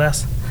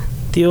asombrarás.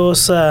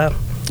 Dios,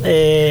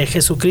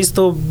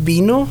 Jesucristo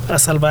vino a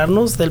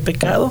salvarnos del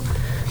pecado.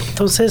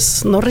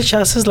 Entonces no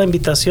rechaces la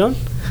invitación.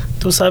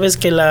 Tú sabes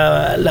que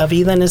la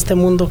vida en este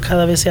mundo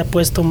cada vez se ha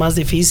puesto más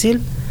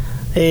difícil.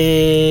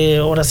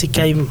 Ahora sí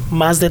que hay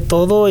más de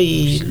todo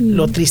y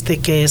lo triste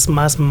que es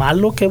más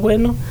malo que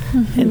bueno.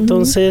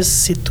 Entonces,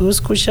 si tú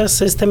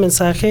escuchas este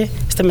mensaje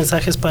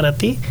es para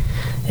ti.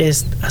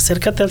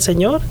 Acércate al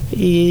Señor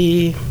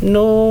y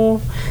no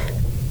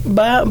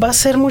va a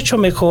ser mucho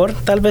mejor.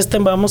 Tal vez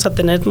vamos a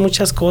tener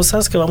muchas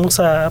cosas que vamos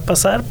a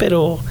pasar,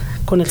 pero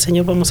con el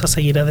Señor vamos a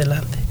seguir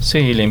adelante.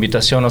 Sí, la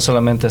invitación no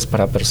solamente es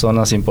para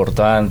personas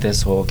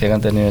importantes o que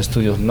hayan tenido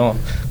estudios, no.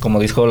 Como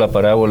dijo la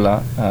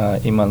parábola,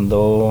 y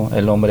mandó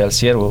el hombre al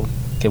siervo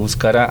que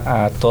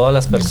buscara a todas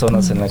las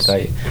personas en la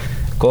calle,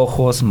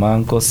 cojos,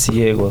 mancos,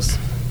 ciegos,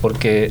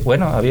 porque,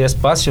 bueno, había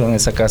espacio en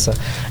esa casa,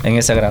 en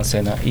esa gran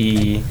cena.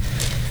 Y,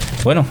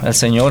 bueno, el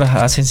Señor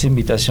hace esa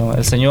invitación.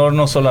 El Señor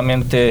no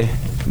solamente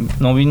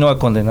no vino a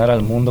condenar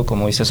al mundo,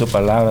 como dice su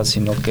palabra,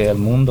 sino que el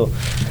mundo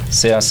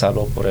sea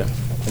salvo por Él.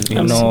 Él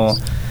vino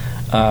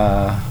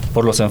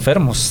por los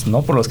enfermos,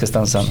 no por los que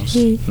están sanos,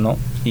 ¿no?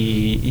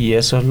 Y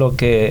eso es lo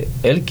que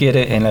Él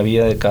quiere en la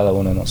vida de cada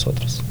uno de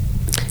nosotros.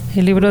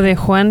 El libro de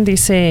Juan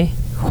dice,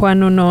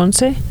 Juan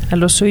 1:11, a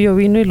lo suyo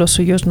vino y los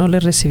suyos no le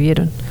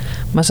recibieron,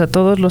 mas a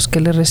todos los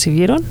que le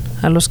recibieron,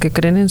 a los que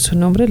creen en su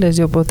nombre, les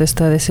dio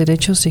potestad de ser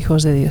hechos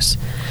hijos de Dios.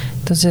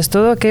 Entonces,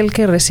 todo aquel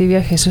que recibe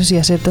a Jesús y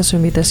acepta su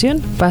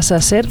invitación, pasa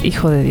a ser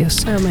hijo de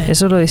Dios. Amén.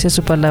 Eso lo dice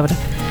su palabra.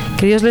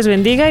 Que Dios les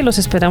bendiga y los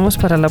esperamos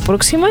para la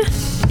próxima.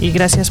 Y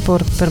gracias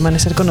por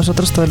permanecer con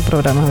nosotros todo el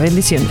programa.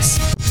 Bendiciones.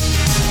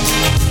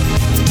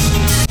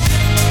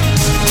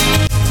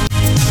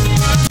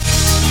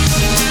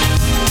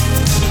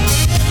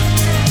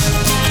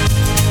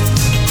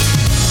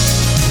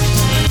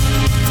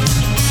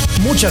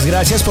 Muchas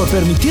gracias por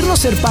permitirnos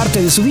ser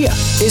parte de su día.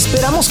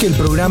 Esperamos que el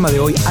programa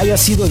de hoy haya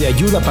sido de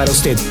ayuda para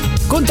usted.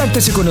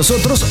 Contáctese con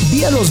nosotros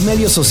vía los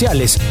medios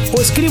sociales o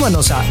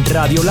escríbanos a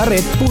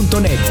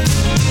radiolared.net.